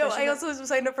I Yo, especially I also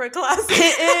signed up for a class.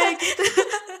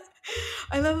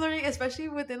 I love learning, especially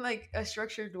within like a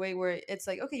structured way where it's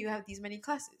like, okay, you have these many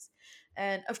classes.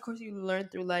 And of course, you learn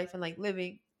through life and like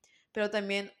living. Pero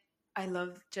también, I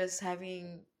love just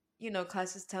having,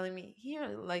 classes telling me, here,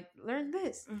 like, learn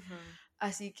this.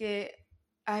 Así que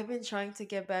I've been trying to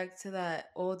get back to that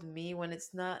old me when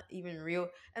it's not even real.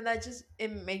 And that just,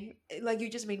 it made, like, you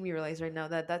just made me realize right now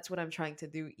that that's what I'm trying to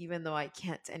do, even though I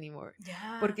can't anymore.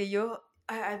 Yeah. Porque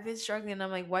I've been struggling.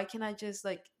 I'm like, why can't I just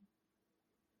like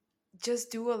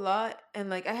just do a lot? And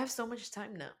like, I have so much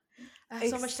time now. I have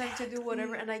so much time to do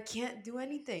whatever, and I can't do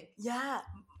anything. Yeah,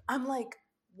 I'm like,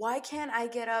 why can't I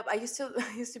get up? I used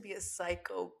to be a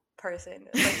psycho person,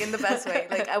 like in the best way.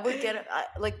 Like I would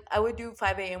I would do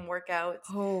 5 a.m.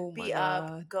 workouts, be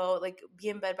up, go, like be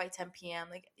in bed by 10 p.m.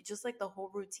 Like just like the whole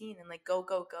routine, and like go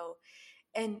go go.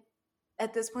 And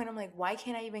at this point, I'm like, why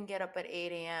can't I even get up at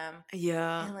 8 a.m.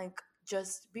 Yeah. and like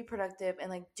just be productive and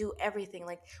like do everything?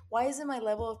 Like, why isn't my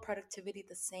level of productivity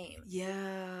the same?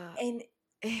 Yeah. And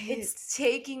it's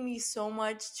taking me so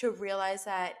much to realize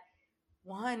that,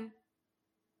 one,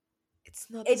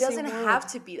 it doesn't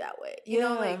have to be that way. You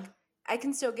know, like I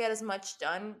can still get as much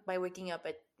done by waking up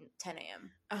at 10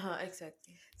 a.m.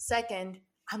 Exactly. Second,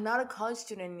 I'm not a college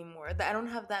student anymore. I don't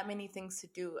have that many things to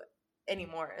do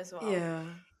anymore as well. Yeah.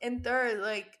 And third,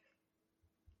 like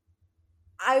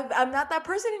I'm not that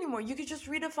person anymore. You could just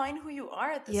redefine who you are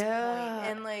at this point.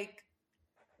 And like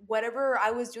whatever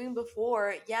I was doing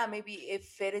before, yeah, maybe it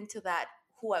fit into that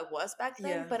who I was back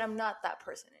then, but I'm not that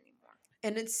person anymore.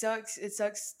 And it sucks. It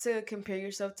sucks to compare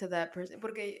yourself to that person.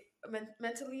 Porque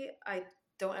mentally, I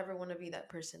don't ever want to be that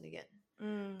person again.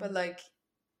 But like,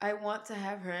 I want to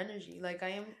have her energy. Like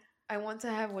I want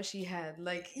to have what she had.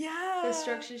 Like the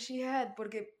structure she had.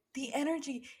 Porque the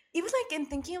energy, even like in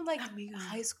thinking of like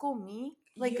high school me,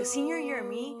 like a senior year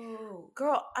me,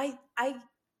 girl, I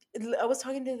was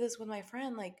talking to this with my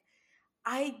friend. Like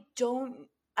I don't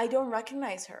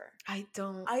recognize her. I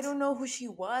don't know who she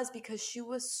was because she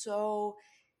was so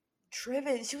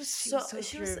driven. She was so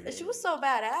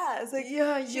badass. Like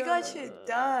she got shit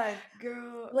done,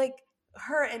 girl. Like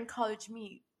her and college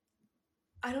me,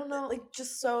 I don't know, like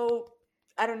just so,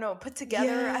 I don't know, put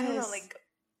together. I don't know, like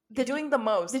doing the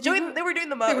most. They were doing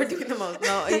the most. They were doing the most.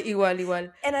 No,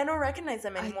 igual. And I don't recognize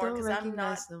them anymore because I'm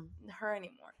not her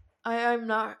anymore. I'm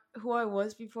not who I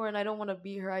was before, and I don't want to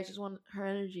be her. I just want her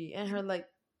energy and her like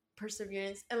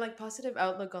perseverance and like positive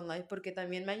outlook on life. Porque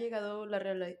también me ha llegado la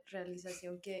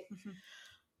realización que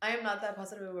I am not that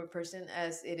positive of a person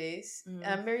as it is.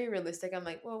 I'm very realistic. I'm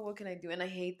like, well, what can I do? And I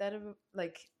hate that.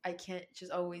 Like, I can't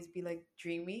just always be like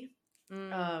dreamy.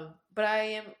 But I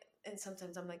am, and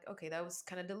sometimes I'm like, okay, that was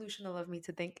kind of delusional of me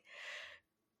to think.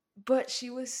 But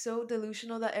she was so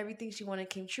delusional that everything she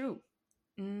wanted came true.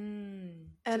 And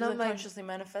I'm like consciously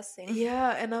manifesting.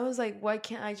 Yeah, and I was like, why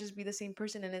can't I just be the same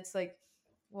person? And it's like,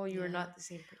 well, you were not the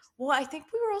same person. Well, I think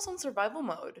we were also in survival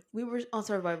mode. We were on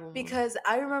survival mode. Because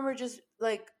I remember just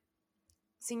like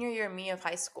senior year me of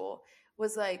high school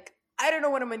was like, I don't know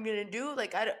what I'm going to do.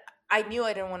 Like I knew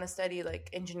I didn't want to study like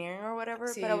engineering or whatever,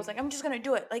 but I was like, I'm just going to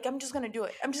do it. Like I'm just going to do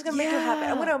it. I'm just going to make it happen.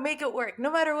 I'm going to make it work.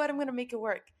 No matter what, I'm going to make it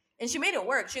work. And she made it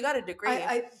work. She got a degree.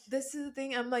 This is the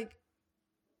thing. I'm like,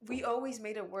 we always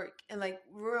made it work, and like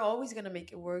we're always gonna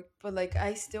make it work, but like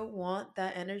I still want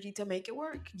that energy to make it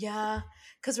work. Yeah,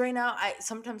 because right now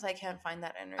sometimes I can't find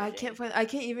that energy. I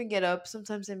can't even get up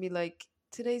sometimes and be like,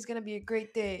 today's gonna be a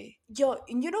great day. Yo,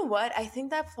 and you know what, I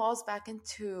think that falls back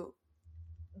into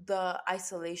the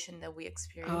isolation that we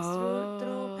experienced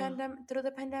through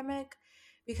the pandemic,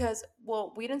 because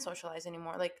well, we didn't socialize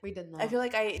anymore. Like we did not. I feel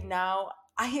like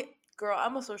girl,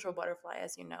 I'm a social butterfly,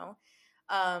 as you know.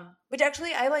 Which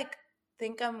actually I like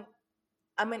think I'm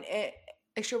an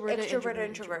extrovert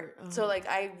introvert. So like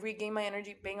I regain my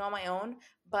energy being on my own,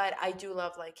 but I do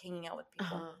love like hanging out with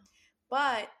people.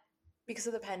 But because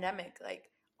of the pandemic, like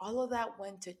all of that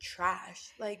went to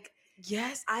trash. Like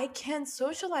Yes, I can't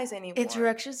socialize anymore.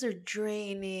 interactions are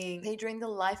draining. They drain the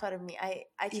life out of me.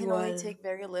 I can only Igual. take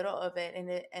very little of it,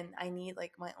 and I need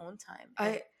like my own time,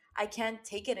 and I I can't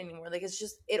take it anymore. Like it's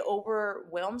just it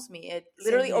overwhelms me. It Same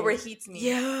literally here. overheats me.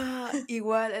 Yeah,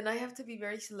 igual. And I have to be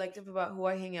very selective about who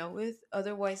I hang out with.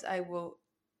 Otherwise, I will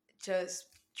just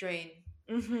drain.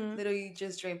 Mm-hmm. Literally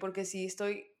just drain. Porque si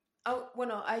estoy. Oh,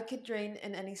 bueno, I could drain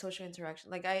in any social interaction.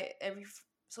 Like, every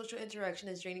social interaction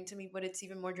is draining to me, but it's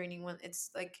even more draining when it's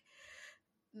like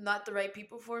not the right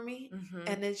people for me. Mm-hmm.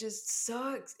 And it just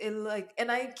sucks. It like,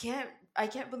 and I can't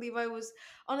believe I was,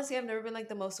 honestly, I've never been like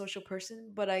the most social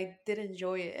person, but I did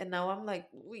enjoy it. And now I'm like,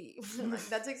 we, like,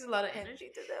 that takes a lot of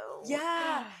energy to do.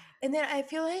 Yeah, and then I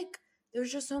feel like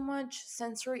there's just so much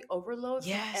sensory overload from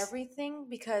Yes. everything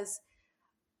because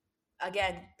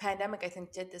again, pandemic I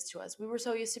think did this to us. We were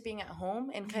so used to being at home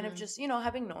and kind of Mhm. just,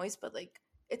 having noise, but like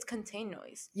it's contained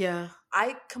noise. Yeah.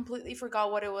 I completely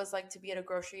forgot what it was like to be at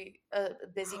a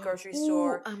busy grocery Ooh,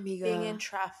 store, being in amiga.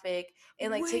 traffic,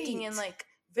 and like taking in Wait. like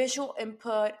visual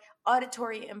input,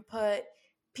 auditory input,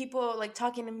 people like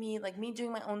talking to me, like me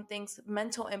doing my own things,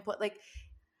 mental input. Like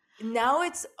now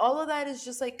it's all of that is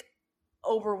just like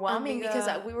overwhelming because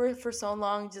Amiga, we were for so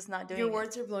long just not your doing it.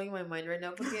 words are blowing my mind right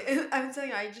now. Porque I'm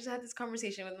telling you, I just had this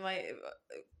conversation with my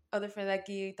other friend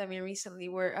aquí también recently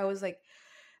where I was like,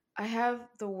 I have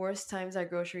the worst times at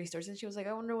grocery stores. And she was like,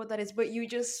 I wonder what that is. But you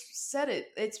just said it.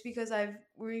 It's because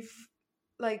we've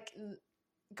like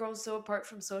grown so apart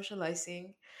from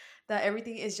socializing that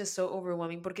everything is just so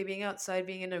overwhelming. Porque being outside,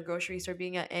 being in a grocery store,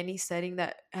 being at any setting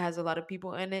that has a lot of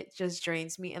people in it just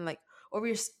drains me and like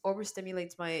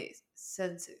overstimulates my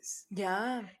senses.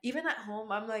 Yeah. Even at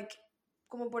home, I'm like,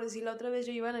 como por decir la otra vez,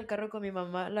 yo iba en el carro con mi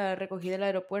mamá, la recogí del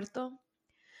aeropuerto,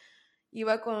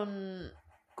 iba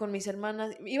con mis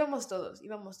hermanas, íbamos todos.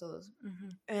 Mm-hmm.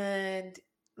 And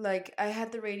like I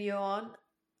had the radio on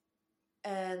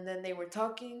and then they were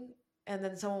talking and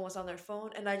then someone was on their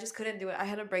phone and I just couldn't do it. I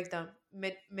had a breakdown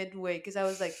midway because I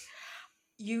was like,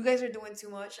 you guys are doing too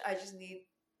much. I just need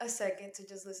a second to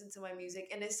just listen to my music.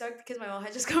 And it sucked because my mom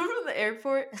had just come from the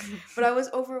airport, but I was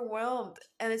overwhelmed.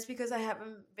 And it's because I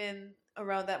haven't been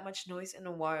around that much noise in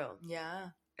a while. Yeah.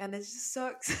 And it just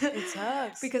sucks. It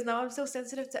sucks. Because now I'm so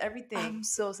sensitive to everything. I'm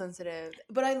so sensitive.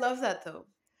 But I love that though.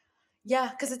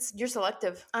 Yeah, because you're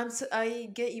selective.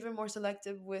 I get even more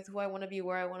selective with who I want to be,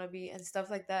 where I want to be, and stuff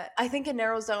like that. I think it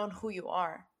narrows down who you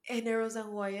are. It narrows down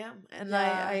who I am, and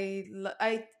Yeah.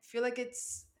 I feel like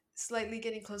it's slightly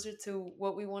getting closer to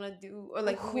what we want to do or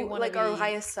like who we want to like be. our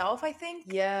highest self, I think.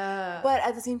 Yeah. But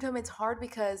at the same time, it's hard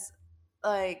because,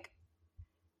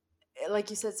 like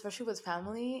you said, especially with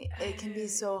family, it can be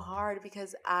so hard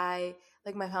because I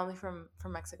like my family from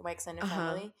Mexico, my extended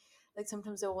family. Like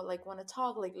sometimes they'll like want to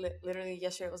talk. Like literally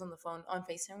yesterday, I was on the phone on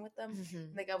FaceTime with them.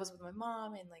 Mhm. Like I was with my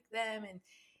mom and like them, and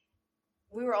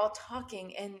we were all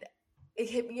talking, and it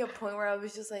hit me a point where I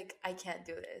was just like, I can't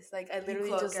do this. Like I literally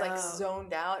clock just like out.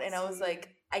 zoned out, and I was like,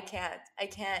 I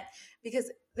can't,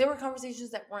 because there were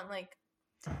conversations that weren't like,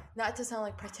 not to sound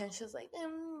like pretentious, like,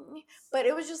 but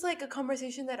it was just like a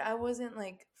conversation that I wasn't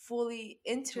like fully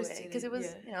into Just it in because it, it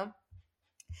was, yeah.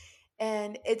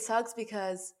 and it sucks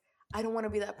because I don't want to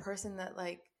be that person that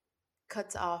like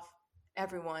cuts off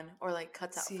everyone or like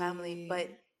cuts out family, but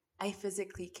Sí. I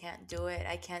physically can't do it.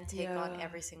 I can't take on Yeah.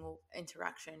 every single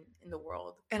interaction in the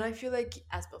world And I feel like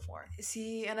as before.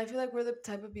 and I feel like we're the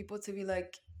type of people to be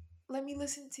like, let me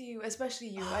listen to you, especially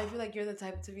you. I feel like you're the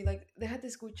type to be like, deja te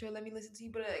escucho, let me listen to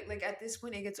you. But like at this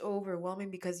point, it gets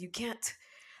overwhelming because you can't.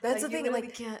 That's like, the you thing. literally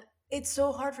Like can't. it's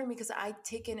so hard for me because I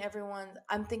take in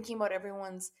I'm thinking about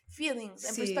everyone's feelings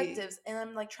and Sí. perspectives, and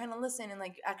I'm like trying to listen and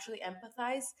like actually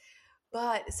empathize.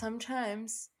 But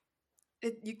sometimes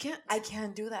You can't. I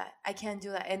can't do that. I can't do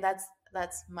that, and that's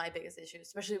my biggest issue,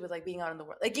 especially with like being out in the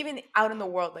world. Like even out in the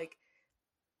world, like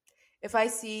if I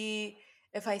see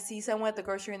someone at the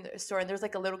grocery store and there's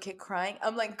like a little kid crying,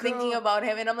 I'm like thinking Girl, about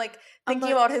him, and I'm like I'm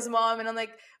thinking like- about his mom, and I'm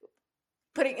like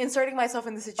inserting myself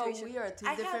in the situation. Oh, we are two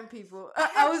I different have- people. I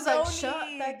I have was no like, shut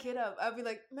need. that kid up. I'd be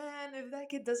like, man, if that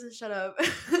kid doesn't shut up,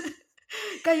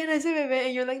 callen ese bebé,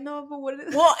 and you're like, no, but what?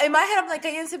 Well, in my head, I'm like,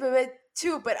 cállense bebé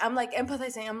too, but I'm like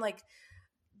empathizing. I'm like,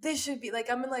 this should be like,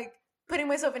 I'm like putting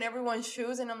myself in everyone's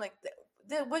shoes, and I'm like,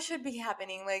 what should be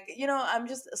happening? Like, I'm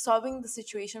just solving the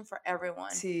situation for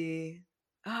everyone. Sí.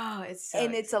 Oh, it's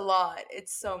And it's a lot.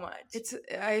 It's so much.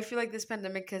 I feel like this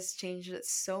pandemic has changed it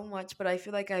so much, but I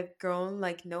feel like I've grown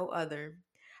like no other.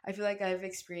 I feel like I've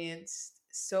experienced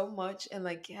so much and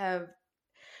like have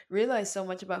realized so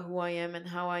much about who I am and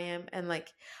how I am. And like,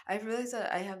 I've realized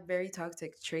that I have very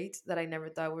toxic traits that I never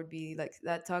thought would be like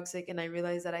that toxic. And I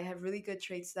realized that I have really good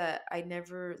traits that I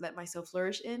never let myself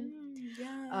flourish in.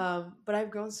 Yeah. But I've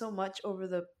grown so much over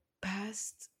the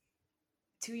past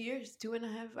 2 years,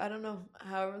 2.5, I don't know,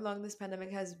 however long this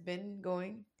pandemic has been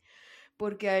going.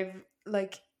 Porque I've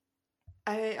like,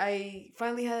 I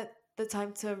finally had the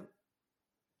time to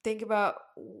think about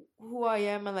who I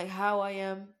am and like how I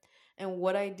am and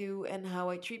what I do and how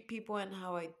I treat people and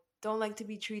how I don't like to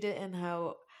be treated and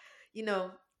how, you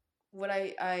know, what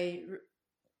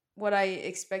what I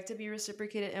expect to be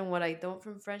reciprocated and what I don't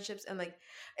from friendships. And like,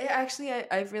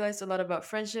 I've realized a lot about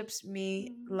friendships, me,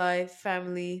 Mm. life,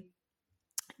 family,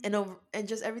 and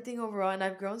just everything overall. And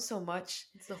I've grown so much.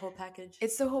 It's the whole package.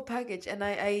 It's the whole package. And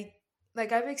I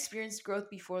like, I've experienced growth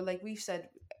before, like we've said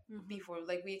before,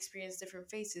 like we experienced different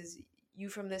phases. You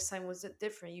from this time was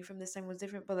different, you from this time was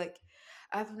different, but like,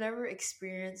 I've never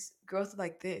experienced growth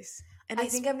like this, and I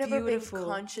it's think I've never been beautiful.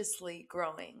 consciously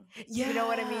growing. Yeah. You know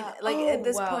what I mean? Like Oh, at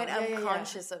this wow. point, I'm Yeah.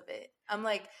 conscious of it. I'm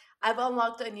like, I've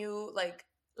unlocked a new like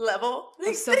level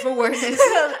Of self-awareness.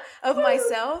 of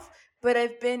myself, but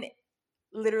I've been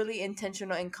literally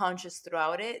intentional and conscious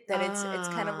throughout it. That it's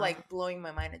kind of like blowing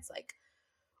my mind. It's like,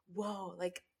 whoa,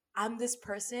 like I'm this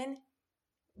person.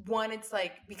 One, it's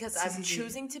like because I'm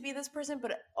choosing to be this person,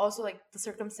 but also like the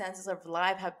circumstances of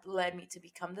life have led me to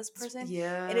become this person.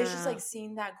 Yeah. And it's just like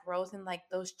seeing that growth and like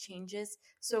those changes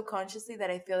so consciously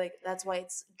that I feel like that's why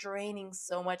it's draining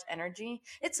so much energy.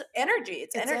 It's energy.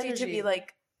 It's energy to be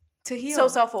like to heal. So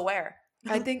self-aware.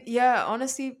 I think, yeah,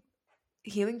 honestly,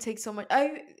 healing takes so much.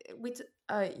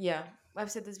 Yeah,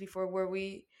 I've said this before, where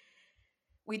we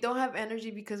don't have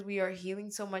energy because we are healing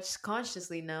so much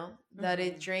consciously now that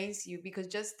it drains you, because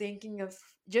just thinking,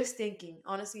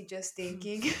 honestly, just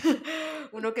thinking,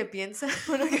 uno que piensa,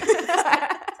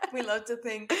 we love to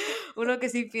think, uno que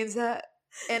sí piensa,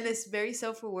 and it's very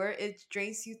self-aware, it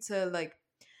drains you to like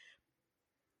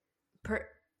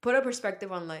put a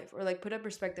perspective on life, or like put a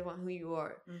perspective on who you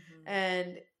are,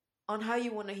 and on how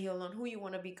you want to heal, on who you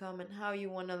want to become, and how you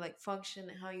want to like function,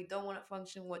 and how you don't want to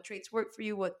function, what traits work for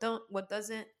you, what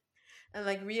doesn't. And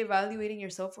like reevaluating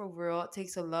yourself overall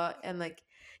takes a lot. And like,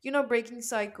 breaking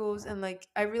cycles. And like,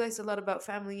 I realized a lot about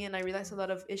family, and I realized a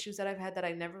lot of issues that I've had that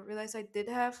I never realized I did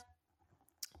have,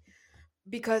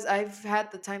 because I've had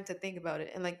the time to think about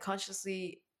it and like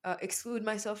consciously exclude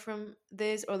myself from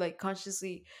this, or like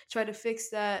consciously try to fix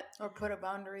that, or put a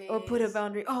boundary.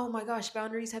 Oh my gosh,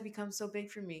 boundaries have become so big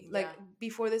for me. Like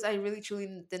before this, I really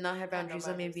truly did not have boundaries.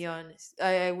 Let me be honest.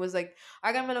 I was like,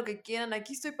 háganme lo que quieran,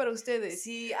 aquí estoy para ustedes.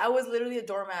 See, I was literally a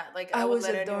doormat. Like I would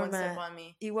let anyone step on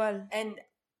me. Igual. And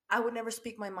I would never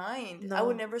speak my mind. No. I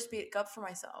would never speak up for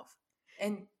myself.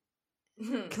 And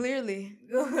clearly,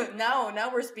 now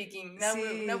we're speaking. Now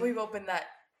we've opened that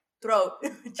throat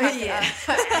chakra. Yeah.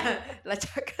 La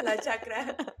chakra. La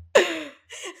chakra.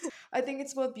 I think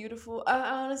it's both beautiful.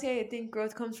 Honestly, I think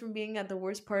growth comes from being at the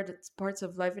worst parts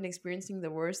of life and experiencing the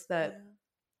worst, that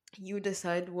you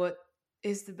decide what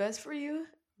is the best for you.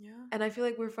 Yeah. And I feel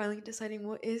like we're finally deciding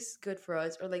what is good for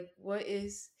us, or like what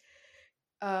is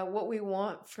what we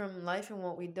want from life and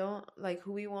what we don't, like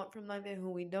who we want from life and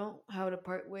who we don't, how to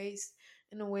part ways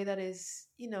in a way that is,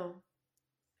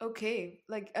 okay.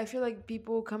 Like, I feel like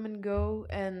people come and go,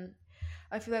 and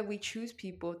I feel like we choose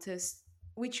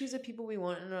we choose the people we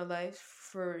want in our life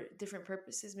for different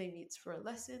purposes. Maybe it's for a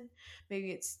lesson,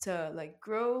 maybe it's to like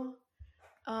grow,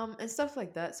 and stuff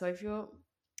like that. So I feel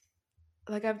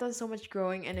like I've done so much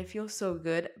growing, and it feels so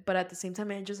good, but at the same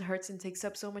time it just hurts and takes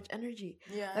up so much energy.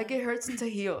 Yeah. Like, it hurts to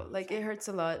heal. Like, it hurts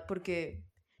a lot, porque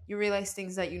you realize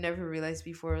things that you never realized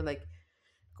before. Like,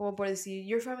 como por decir,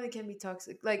 your family can be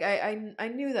toxic. Like, I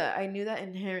knew that. I knew that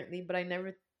inherently, but I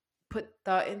never put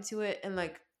thought into it. And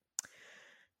like,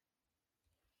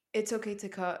 it's okay to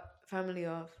cut family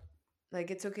off.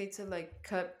 Like, it's okay to like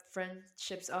cut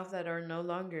friendships off that are no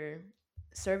longer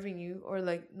serving you, or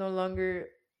like no longer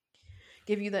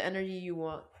give you the energy you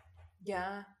want.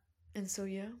 Yeah. And so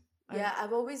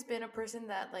I've always been a person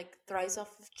that like thrives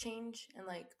off of change and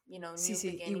like, new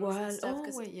beginnings and stuff.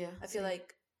 Because I feel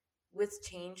like with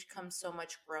change comes so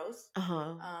much growth.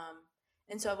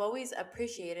 And so I've always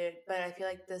appreciated, but I feel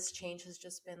like this change has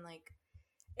just been like,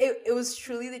 it was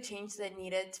truly the change that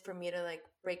needed for me to like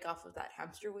break off of that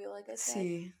hamster wheel, like I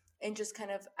said, and just kind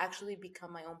of actually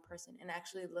become my own person, and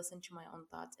actually listen to my own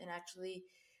thoughts, and actually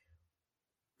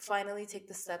finally take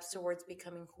the steps towards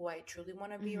becoming who I truly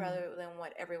want to be, rather than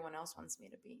what everyone else wants me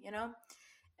to be,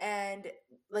 And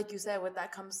like you said, with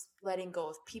that comes letting go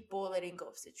of people, letting go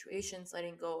of situations,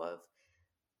 letting go of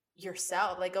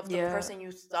yourself, like of the Yeah. person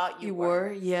you thought you You were,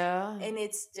 were. yeah. And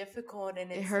it's difficult,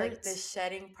 and It it's like this hurts.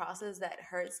 shedding process that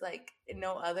hurts like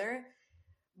no other.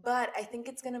 But I think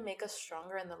it's gonna make us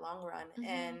stronger in the long run. Mm-hmm.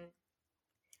 And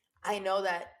I know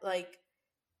that like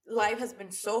life has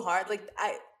been so hard. Like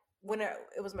when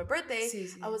it was my birthday, Sí,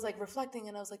 I sí. was like reflecting,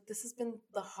 and I was like, this has been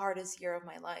the hardest year of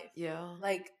my life. Yeah.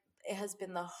 Like it has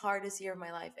been the hardest year of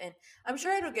my life, and I'm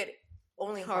sure it'll get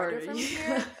only harder Harder. from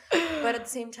here. But at the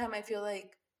same time, I feel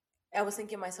like I was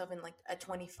thinking myself in like at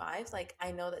 25, like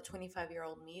I know that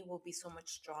 25-year-old me will be so much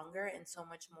stronger and so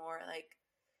much more like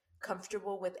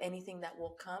comfortable with anything that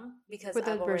will come because With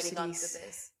I've already gone through adversities.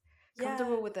 this. Yeah.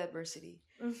 Comfortable with adversity.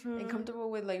 And Mm-hmm. comfortable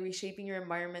with like reshaping your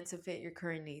environment to fit your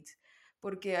current needs.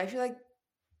 Porque I feel like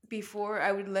before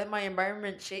I would let my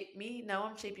environment shape me. Now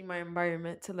I'm shaping my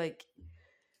environment to like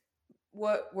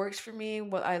what works for me,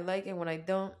 what I like and what I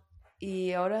don't.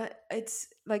 Y ahora it's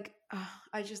like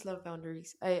I just love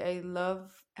boundaries. I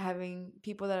love having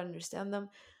people that understand them,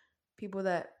 people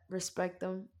that respect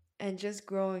them, and just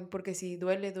growing. Porque sí,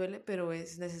 duele, duele, pero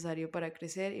es necesario para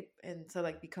crecer and to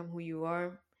like become who you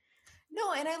are.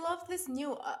 No, and I love this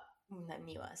new, not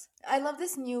new us. I love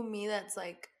this new me that's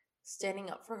like standing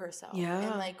up for herself and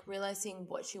Yeah. like realizing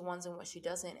what she wants and what she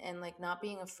doesn't, and like not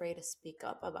being afraid to speak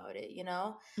up about it. You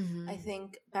know, I Mm-hmm.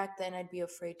 think back then I'd be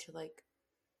afraid to like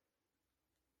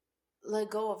let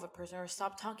go of a person or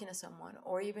stop talking to someone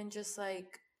or even just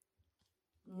like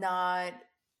not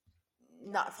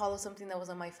not follow something that was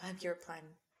on my 5-year plan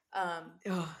um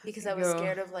Oh, because I was girl.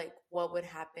 scared of like what would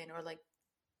happen or like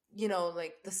you know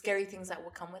like the scary things that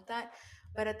would come with that.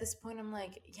 But at this point I'm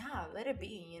like, yeah, let it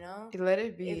be, you know. Let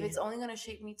it If be. it's only going to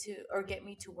shape me to or get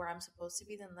me to where I'm supposed to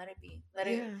be, then let it be. Let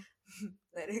it Yeah.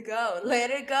 let it go. Let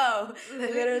it go. Let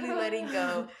it Literally letting go.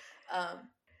 go. um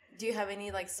do you have any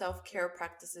like self-care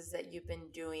practices that you've been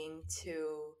doing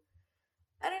to,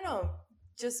 I don't know,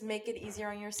 just make it easier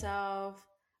on yourself?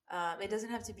 It doesn't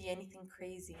have to be anything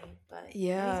crazy, but anything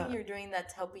Yeah. you're doing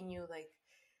that's helping you like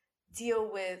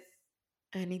deal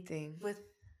Anything. with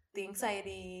the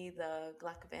anxiety, the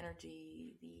lack of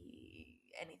energy,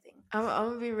 the anything. I'm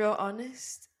gonna be real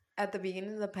honest. At the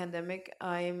beginning of the pandemic,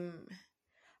 I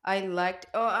liked.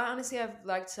 Oh, honestly, I've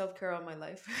liked self care all my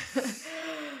life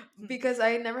because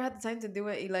I never had the time to do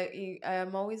it. Like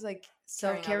I'm always like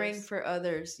self Caring caring others. for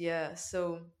others. Yeah.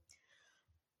 So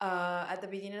at the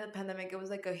beginning of the pandemic, it was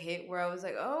like a hit where I was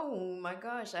like, oh my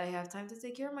gosh, I have time to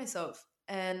take care of myself,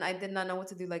 and I did not know what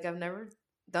to do. Like I've never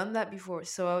done that before,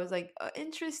 so I was like,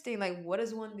 interesting. Like, what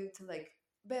does one do to like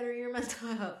better your mental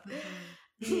health?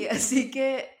 Mm-hmm. Y así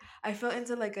que I fell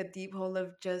into like a deep hole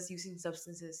of just using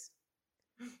substances.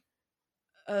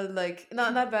 Like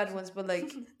not bad ones, but like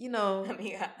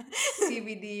Amiga.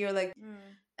 CBD or like. Mm.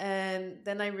 And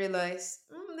then I realized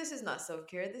this is not self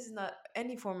care. This is not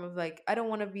any form of like I don't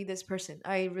want to be this person.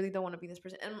 I really don't want to be this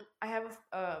person. And I have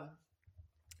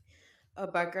a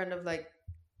background of like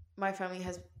my family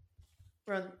has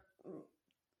run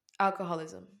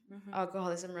alcoholism. Mm-hmm.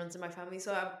 Alcoholism runs in my family,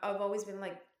 so I've always been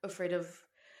like afraid of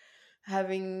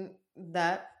having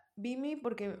that be me.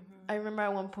 Porque Mm-hmm. I remember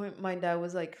at one point my dad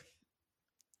was like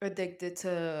addicted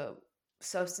to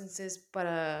substances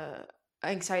para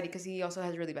anxiety because he also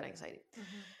has really bad anxiety.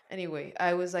 Mm-hmm. Anyway,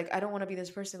 I was like, I don't want to be this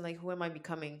person. Like, who am I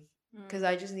becoming? Because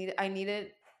I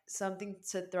needed something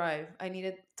to thrive. I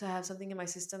needed to have something in my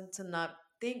system to not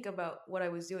think about what I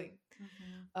was doing,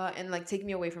 Mm-hmm. and like take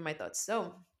me away from my thoughts.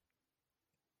 So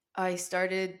I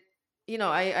started,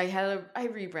 I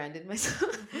rebranded myself,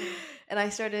 Mm-hmm. and I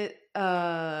started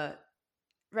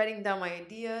writing down my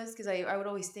ideas because I would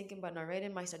always think about not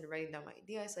writing. I started writing down my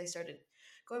ideas. I started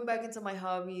going back into my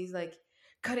hobbies, like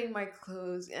cutting my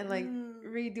clothes and like Mm.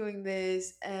 redoing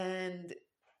this. And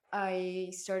I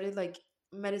started like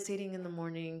meditating in the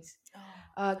mornings Oh,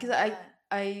 I because love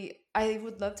that. I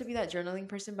would love to be that journaling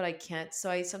person, but I can't.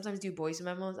 So I sometimes do voice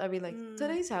memos. I'd be like, Mm.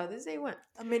 today's how this day went.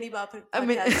 A mini I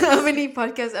mean, podcast. a mini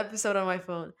podcast episode on my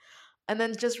phone, and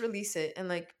then just release it and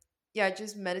like yeah,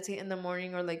 just meditate in the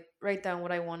morning or like write down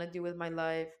what I want to do with my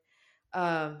life,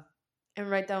 um, and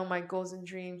write down my goals and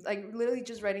dreams. Like literally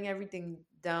just writing everything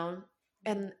down.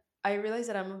 And I realized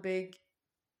that I'm a big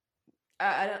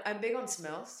I'm big on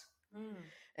smells, Mm.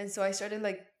 and so I started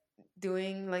like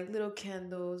doing like little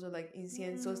candles or like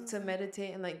inciensos to Mm.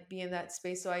 meditate and like be in that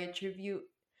space. So I attribute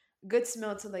good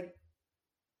smell to like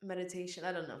meditation.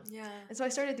 I don't know. Yeah. And so I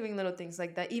started doing little things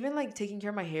like that, even like taking care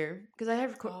of my hair because I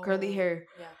have curly Oh, hair.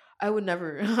 yeah. I would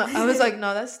never. I was like,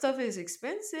 no, that stuff is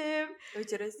expensive.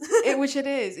 Which it is. Which it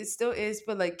is. It still is,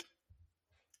 but like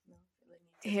No,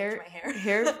 I really need to touch my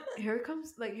hair. hair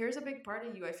comes like hair's a big part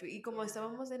of you. I feel. Y como Yeah.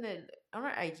 estábamos en el on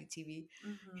our IGTV,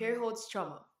 hair Mm-hmm. holds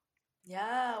trauma.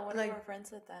 Yeah, one of Like our friends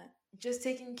said that. just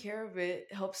taking care of it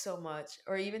helps so much.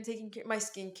 Or even taking care my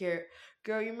skincare.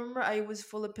 Girl, you remember I was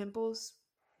full of pimples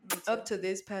Me too. up to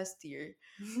this past year.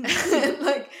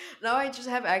 Like now I just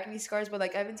have acne scars, but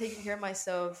like I've been taking care of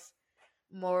myself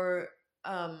more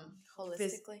um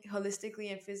Holistically.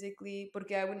 holistically and physically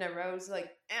porque I would never, I was like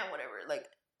whatever, like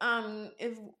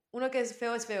if uno que es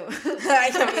feo es feo. Ay,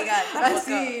 amiga,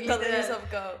 Así, tampoco. Don't let literal.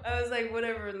 yourself go. I was like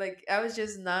whatever, like I was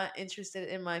just not interested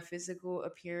in my physical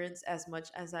appearance as much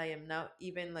as I am now.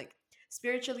 Even like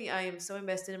spiritually I am so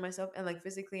invested in myself, and like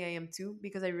physically I am too,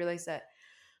 because I realized that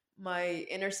my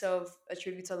inner self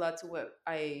attributes a lot to what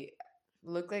I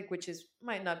look like, which is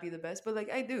might not be the best, but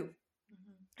like I do.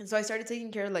 Mhm. And so I started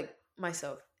taking care of like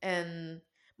myself and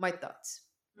my thoughts,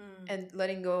 Mm. and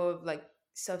letting go of like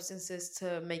substances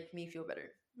to make me feel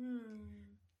better. Mm.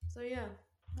 So yeah.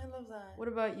 I love that. What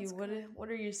about you? That's good. What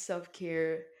are your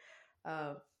self-care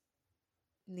uh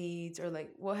needs, or like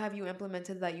what have you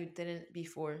implemented that you didn't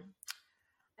before?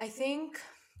 I think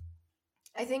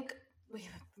I think we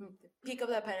peak of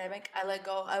that pandemic, I let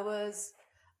go. I was,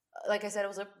 like I said, I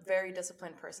was a very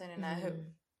disciplined person, and I Mhm.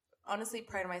 honestly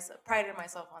prided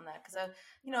myself on that because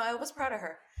I was proud of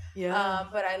her. Yeah.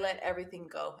 But I let everything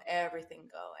go,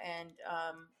 and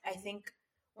I think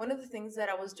one of the things that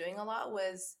I was doing a lot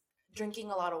was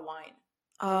drinking a lot of wine,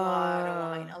 Uh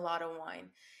a lot of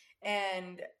wine,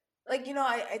 and like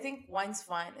I think wine's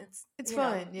fine. it's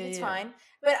fine. Yeah, It's yeah. fine,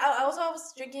 but I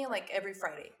was drinking like every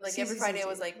Friday. Like See, every see, see, Friday, I see.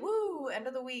 was like, "Woo! End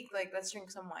of the week, like let's drink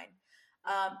some wine."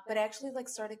 But I actually like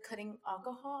started cutting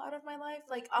alcohol out of my life.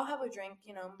 Like I'll have a drink,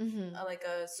 Mhm. like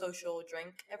a social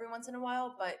drink every once in a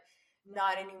while, but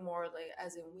not anymore. Like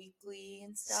as in weekly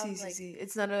and stuff. See, see, Like see.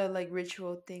 It's not a like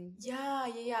ritual thing. yeah.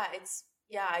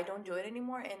 I don't do it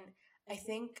anymore, and I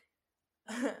think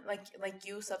like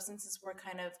you, substances were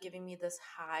kind of giving me this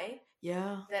high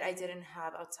Yeah. that I didn't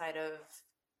have outside of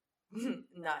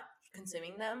not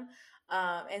consuming them.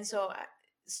 And so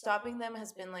stopping them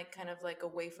has been like kind of like a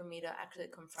way for me to actually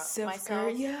confront Self care. myself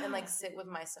and Yeah. like sit with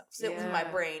myself, sit with my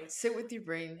Yeah. brain, Sit with your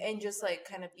brain. and just like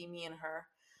kind of be me and her.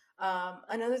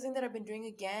 Another thing that I've been doing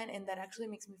again, and that actually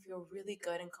makes me feel really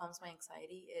good and calms my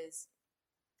anxiety, is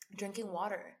drinking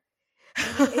water.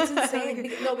 And it's insane.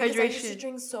 No, because I used to Hydration.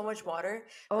 drink so much water,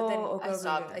 but then Oh, okay, I okay,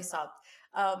 stopped. I okay. stopped.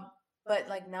 Um, but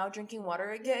like now drinking water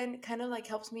again kind of like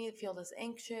helps me feel less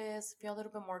anxious, feel a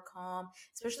little bit more calm,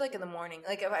 especially like in the morning.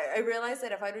 Like if I realize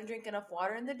that if I don't drink enough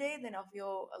water in the day, then I'll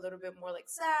feel a little bit more like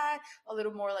sad, a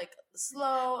little more like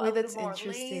slow, a Wait, little that's more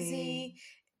interesting. lazy.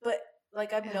 But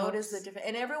like I've It noticed the helps. difference,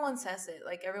 and everyone says it.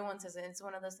 Like everyone says it. It's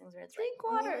one of those things where it's like, Drink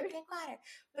oh my water. god, drink water.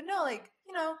 But no, like It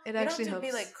you don't have actually to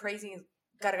be like helps. crazy,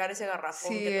 cargar ese garrafón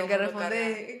que Sí, el todo el mundo garrafón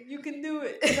carga. de you can do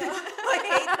it. No, I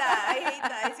hate that. I hate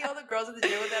that. I see all the girls at the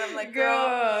gym with that. I'm like,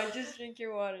 girl. Girl, just drink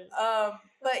your water.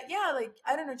 But yeah, like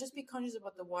I don't know, just be conscious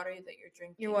about the water that you're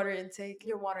drinking. Your water intake.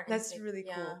 Your water That's intake. really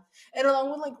Yeah. cool. And along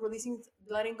with like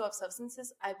letting go of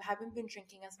substances, I haven't been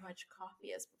drinking as much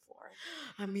coffee as before.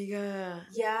 Amiga.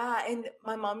 Yeah, and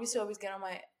my mom used to always get on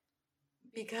my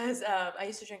because I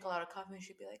used to drink a lot of coffee, and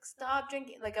she'd be like, "Stop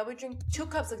drinking." Like I would drink 2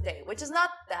 cups a day, which is not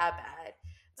that bad,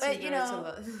 but Sí, no, it's a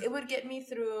lot. it would get me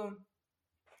through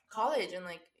college and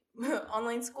like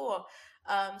online school.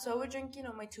 So I would drink,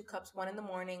 my 2 cups, one in the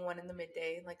morning, one in the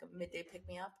midday, like a midday pick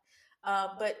me up.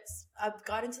 But I've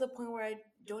gotten to the point where I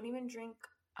don't even drink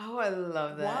Oh, I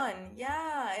love that. one.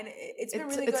 Yeah, and it's been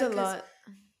really It's good a because lot.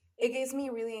 it gets me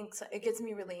really it gets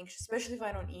me really anxious, especially if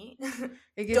I don't eat.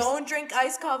 It gives Don't drink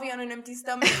iced coffee on an empty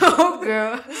stomach. Oh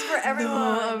girl. This is for everyone.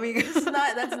 No, amiga.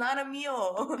 That's not a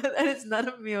meal. That is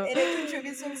not a meal. And it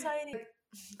contributes to anxiety.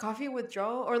 Coffee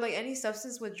withdrawal or like any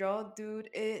substance withdrawal, dude,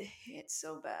 it hits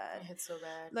so bad. It hits so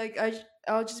bad. Like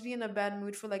I'll just be in a bad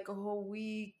mood for like a whole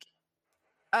week.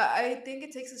 I think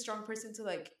it takes a strong person to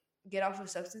like get off of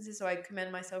substances, so I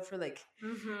commend myself for like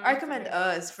I commend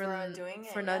us for doing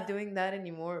it, for not doing that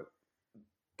anymore.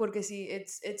 Porque see,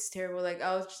 it's terrible. Like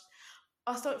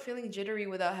I'll start feeling jittery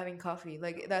without having coffee.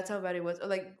 Like that's how bad it was. Or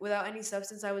like without any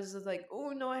substance, I was just like, oh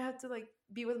no, I have to like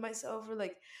be with myself. Or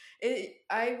like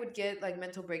I would get like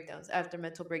mental breakdowns after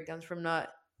mental breakdowns from not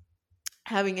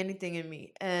having anything in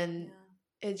me, and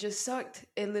it just sucked.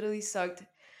 It literally sucked.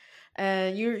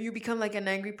 And you become like an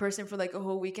angry person for like a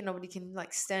whole week, and nobody can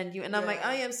like stand you. And I'm like,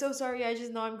 I am so sorry. I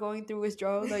just know I'm going through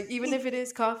withdrawal. Like even if it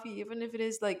is coffee, even if it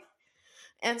is like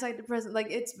antidepressant, like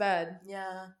it's bad.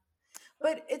 Yeah.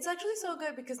 But it's actually so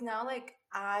good because now, like,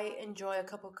 I enjoy a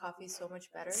cup of coffee so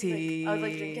much better. Sí. Like, I was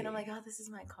like drinking. I'm like, oh, this is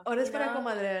my coffee. Ahora es para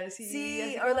comadrear. Sí.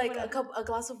 See, or like a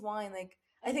glass of wine. Like,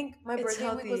 I think my birthday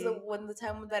week was the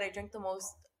time that I drank the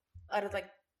most out of like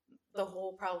the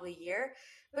whole probably year,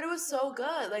 but it was so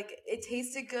good. Like it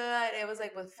tasted good. It was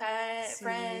like with friends.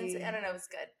 I don't know. It was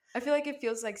good. I feel like it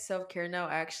feels like self-care now,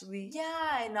 actually.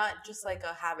 Yeah, and not just like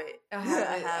a habit,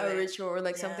 a ritual, or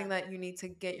like something that you need to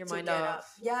get your mind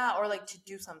off. Yeah, or like to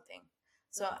do something.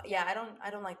 So yeah, I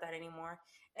don't like that anymore.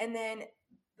 And then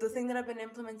the thing that I've been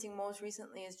implementing most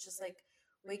recently is just like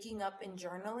waking up and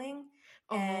journaling.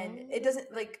 And it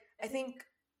doesn't, like, I think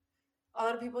a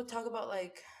lot of people talk about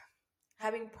like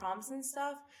having prompts and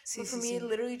stuff, but for me it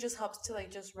literally just helps to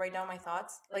like just write down my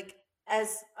thoughts, like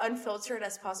as unfiltered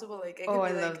as possible. Like it could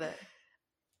be love that.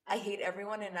 I hate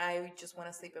everyone and I just want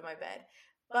to sleep in my bed,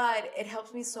 but it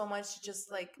helps me so much to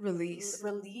just like release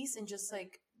and just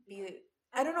like be,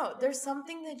 I don't know, there's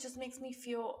something that just makes me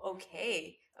feel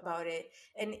okay about it.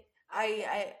 And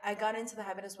I got into the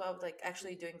habit as well of like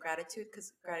actually doing gratitude,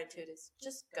 because gratitude is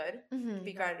just good. To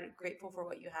be grateful for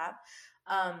what you have.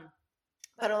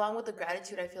 But along with the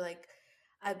gratitude, I feel like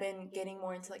I've been getting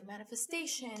more into like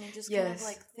manifestation and just kind of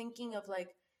like thinking of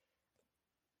like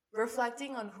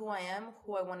reflecting on who I am,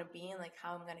 who I want to be, and like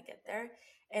how I'm going to get there.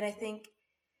 And I think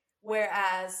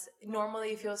whereas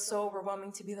normally it feels so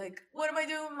overwhelming to be like, what am I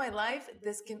doing with my life?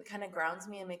 This can kind of grounds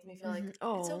me and make me feel like it's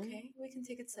okay. We can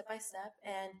take it step by step.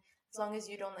 And as long as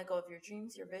you don't let go of your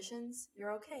dreams, your visions,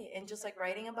 you're okay. And just like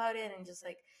writing about it and just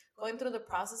like going through the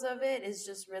process of it is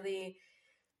just really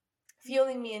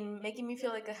fueling me and making me feel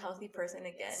like a healthy person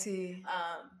again.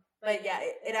 But yeah,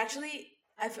 it actually,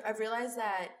 I've realized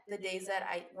that the days that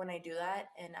when I do that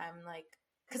and I'm like,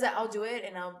 because I'll do it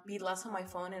and I'll be less on my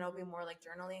phone and I'll be more like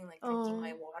journaling, like drinking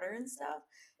my water and stuff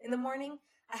in the morning,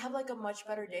 I have like a much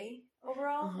better day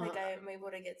overall. Like I'm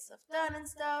able to get stuff done and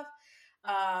stuff.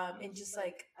 And just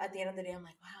like at the end of the day, I'm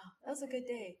like, wow, that was a good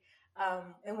day.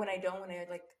 And when I don't, when I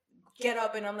like get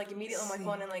up and I'm like immediately on my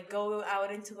phone and like go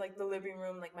out into like the living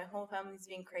room, like my whole family's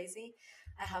being crazy,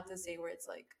 I have this day where it's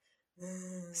like,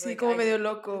 sí, como medio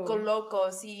loco. Loco,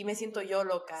 sí, me siento yo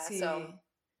loca. Sí. So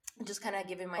just kind of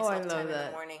giving myself time in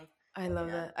the morning. I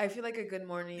love that. I feel like a good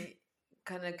morning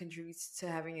kind of contributes to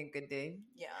having a good day.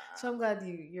 Yeah. So I'm glad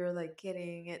you're like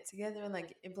getting it together and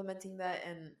like implementing that,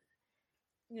 and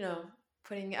you know,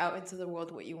 putting out into the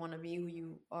world what you want to be, who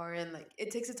you are. And like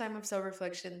it takes a time of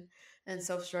self-reflection and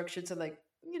self-structure to like,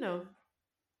 you know,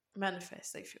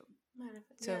 manifest, I feel.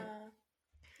 So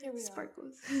here we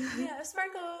sparkles. Yeah,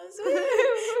 sparkles.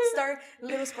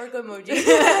 Little sparkle emoji.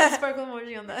 Sparkle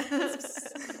emoji on that.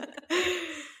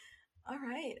 All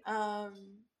right.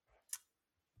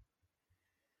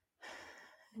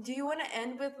 Do you want to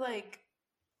end with like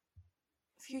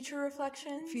future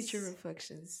reflections?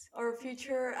 Or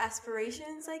future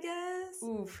aspirations, I guess.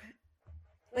 Oof.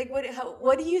 Like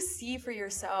what do you see for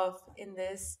yourself in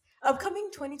this upcoming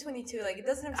 2022? Like it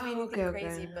doesn't have to be anything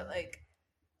crazy, but like,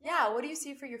 yeah, what do you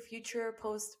see for your future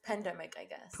post-pandemic, I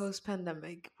guess?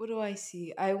 Post-pandemic. What do I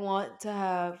see? I want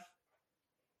to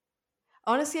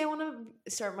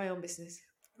start my own business.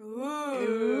 Ooh,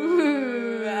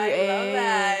 I love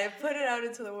that. Put it out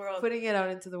into the world. Putting it out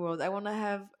into the world. I want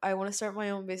to start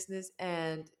my own business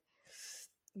and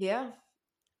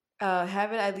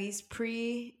have it at least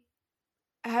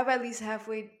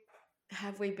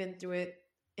halfway been through it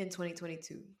in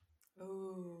 2022.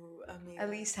 Ooh, amazing. At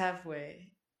least halfway.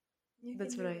 You can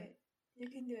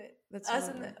do it. That's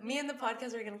me and the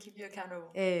podcast are going to keep you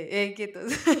accountable.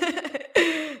 Quietos.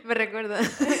 Me recuerda.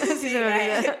 Sí, se me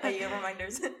olvida. Ahí,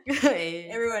 reminders.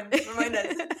 Everyone, remind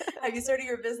us. Have you started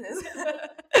your business?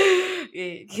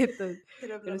 Quietos.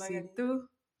 Pero sí, tú.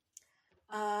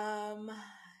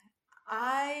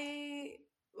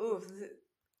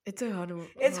 It's a hard one.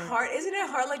 It's hard. Isn't it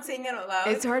hard, like, saying it out loud?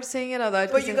 It's hard saying it out loud.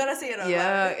 But you gotta say it out loud.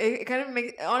 Yeah, it kind of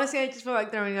makes... Honestly, I just feel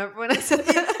like throwing up when I said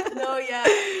that. No, yeah.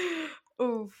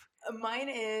 Oof. Mine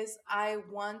is I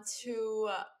want to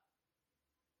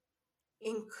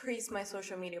increase my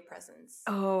social media presence.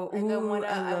 Oh, like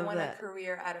I want a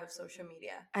career out of social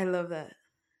media. I love that.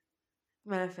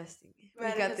 Manifesting.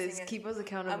 We got this. Keep us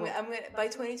accountable. I'm gonna by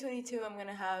 2022. I'm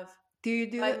gonna have. Do you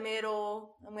do by that?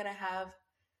 middle? I'm gonna have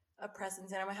a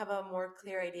presence, and I'm gonna have a more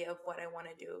clear idea of what I want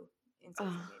to do in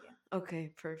social media. Okay,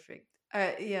 perfect.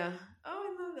 Yeah. Oh, I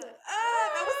love that.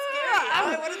 That was scary. I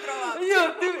want to throw up.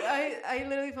 Yo, dude, I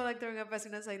literally felt like throwing up as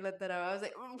soon as I let that out. I was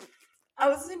like, I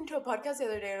was listening to a podcast the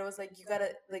other day, and it was like, you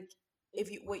gotta like.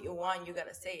 What you want, you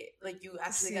gotta say it. Like you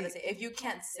actually gotta say it. If you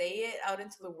can't say it out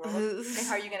into the world, then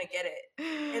how are you gonna get it?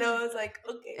 And I was like,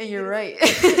 okay. And you're right.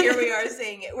 Here we are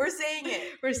saying it. We're saying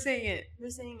it. We're saying it. We're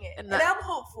saying it. And I'm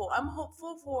hopeful. I'm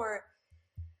hopeful for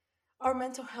our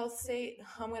mental health state.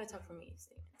 I'm gonna talk for me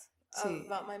statements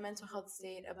about my mental health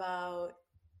state, about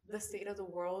the state of the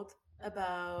world,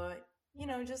 about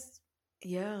just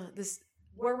Yeah, this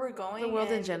where we're the going world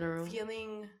in and general.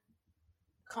 feeling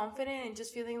confident and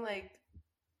just feeling like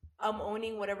I'm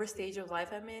owning whatever stage of life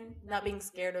I'm in, not being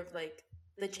scared of like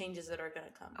the changes that are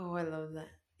gonna come. Oh, I love that.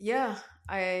 Yeah,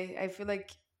 I feel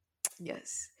like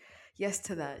yes, yes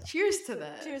to that. Cheers to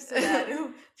that. Cheers to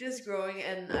that. Just growing,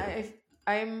 and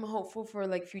I'm hopeful for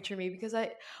like future me, because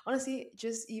I honestly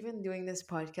just even doing this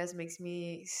podcast makes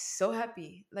me so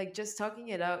happy. Like just talking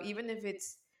it out, even if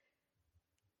it's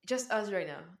just us right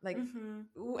now, like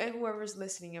Mm-hmm. and whoever's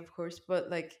listening, of course. But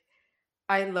like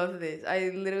I love this.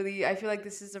 I feel like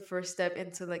this is the first step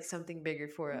into like something bigger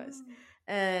for us, Mm.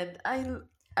 and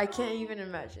I can't even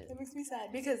imagine. That makes me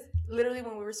sad because literally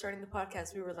when we were starting the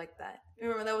podcast, we were like that.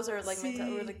 Remember that was our like mental.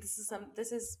 We were like,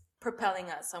 this is propelling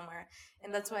us somewhere,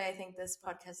 and that's why I think this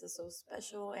podcast is so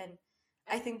special. And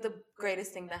I think the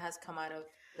greatest thing that has come out of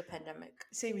the pandemic.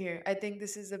 Same here. I think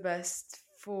this is the best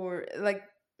for like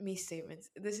me statements.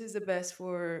 This is the best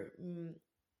for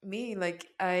me. Like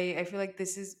I feel like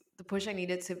this is the push I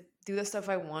needed to do the stuff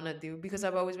I want to do, because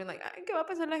I've always been like, "Ay, ¿qué va a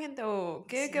pasar la gente? O,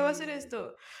 ¿qué va a hacer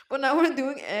esto?" But now we're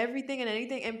doing everything and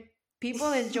anything, and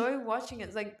people enjoy watching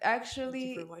it. Like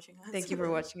actually, Thank you for watching us. thank you for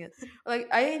watching it. Like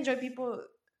I enjoy people.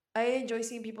 I enjoy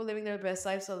seeing people living their best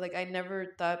life. So like I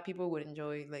never thought people would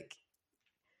enjoy like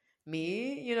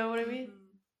me. You know what I mean? Mhm.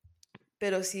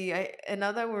 Pero sí, and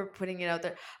now that we're putting it out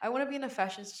there, I want to be in a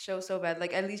fashion show so bad.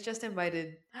 Like at least just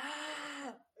invited.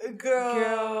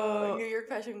 Girl, New York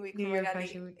Fashion Week. New Oh my York God,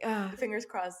 Fashion Week. fingers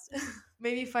crossed.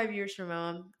 Maybe 5 years from now,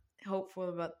 I'm hopeful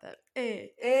about that.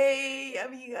 Hey,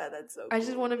 amiga, that's so. I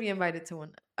just want to be invited to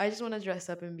one. I just want to dress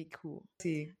up and be cool.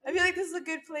 See, I feel like this is a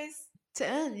good place to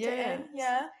end. Yeah, to end.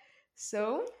 Yeah.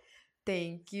 So,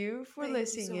 thank you for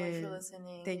listening. Thank you so much for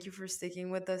listening. Thank you for sticking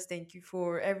with us. Thank you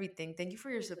for everything. Thank you for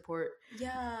your support.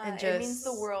 Yeah, and it means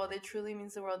the world. It truly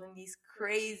means the world in these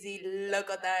crazy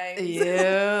loco times.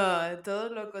 Yeah,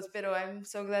 todos locos. Pero I'm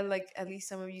so glad, like, at least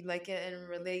some of you like it and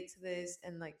relate to this.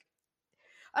 And, like,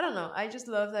 I don't know. I just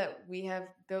love that we have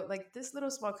built, like, this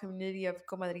little small community of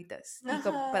comadritas y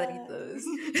compadritos.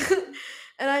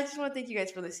 And I just want to thank you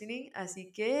guys for listening.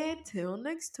 Así que, till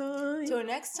next time. Till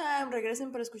next time,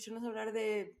 regresen para escucharnos hablar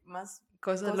de más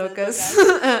cosas locas.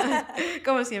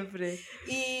 Como siempre.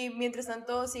 Y mientras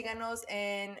tanto, síganos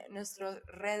en nuestras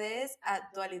redes at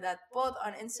Dualidad Pod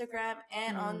on Instagram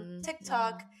and on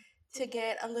TikTok to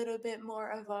get a little bit more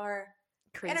of our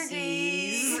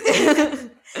energy.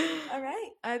 All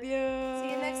right. Adios.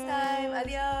 See you next time.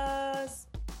 Adios.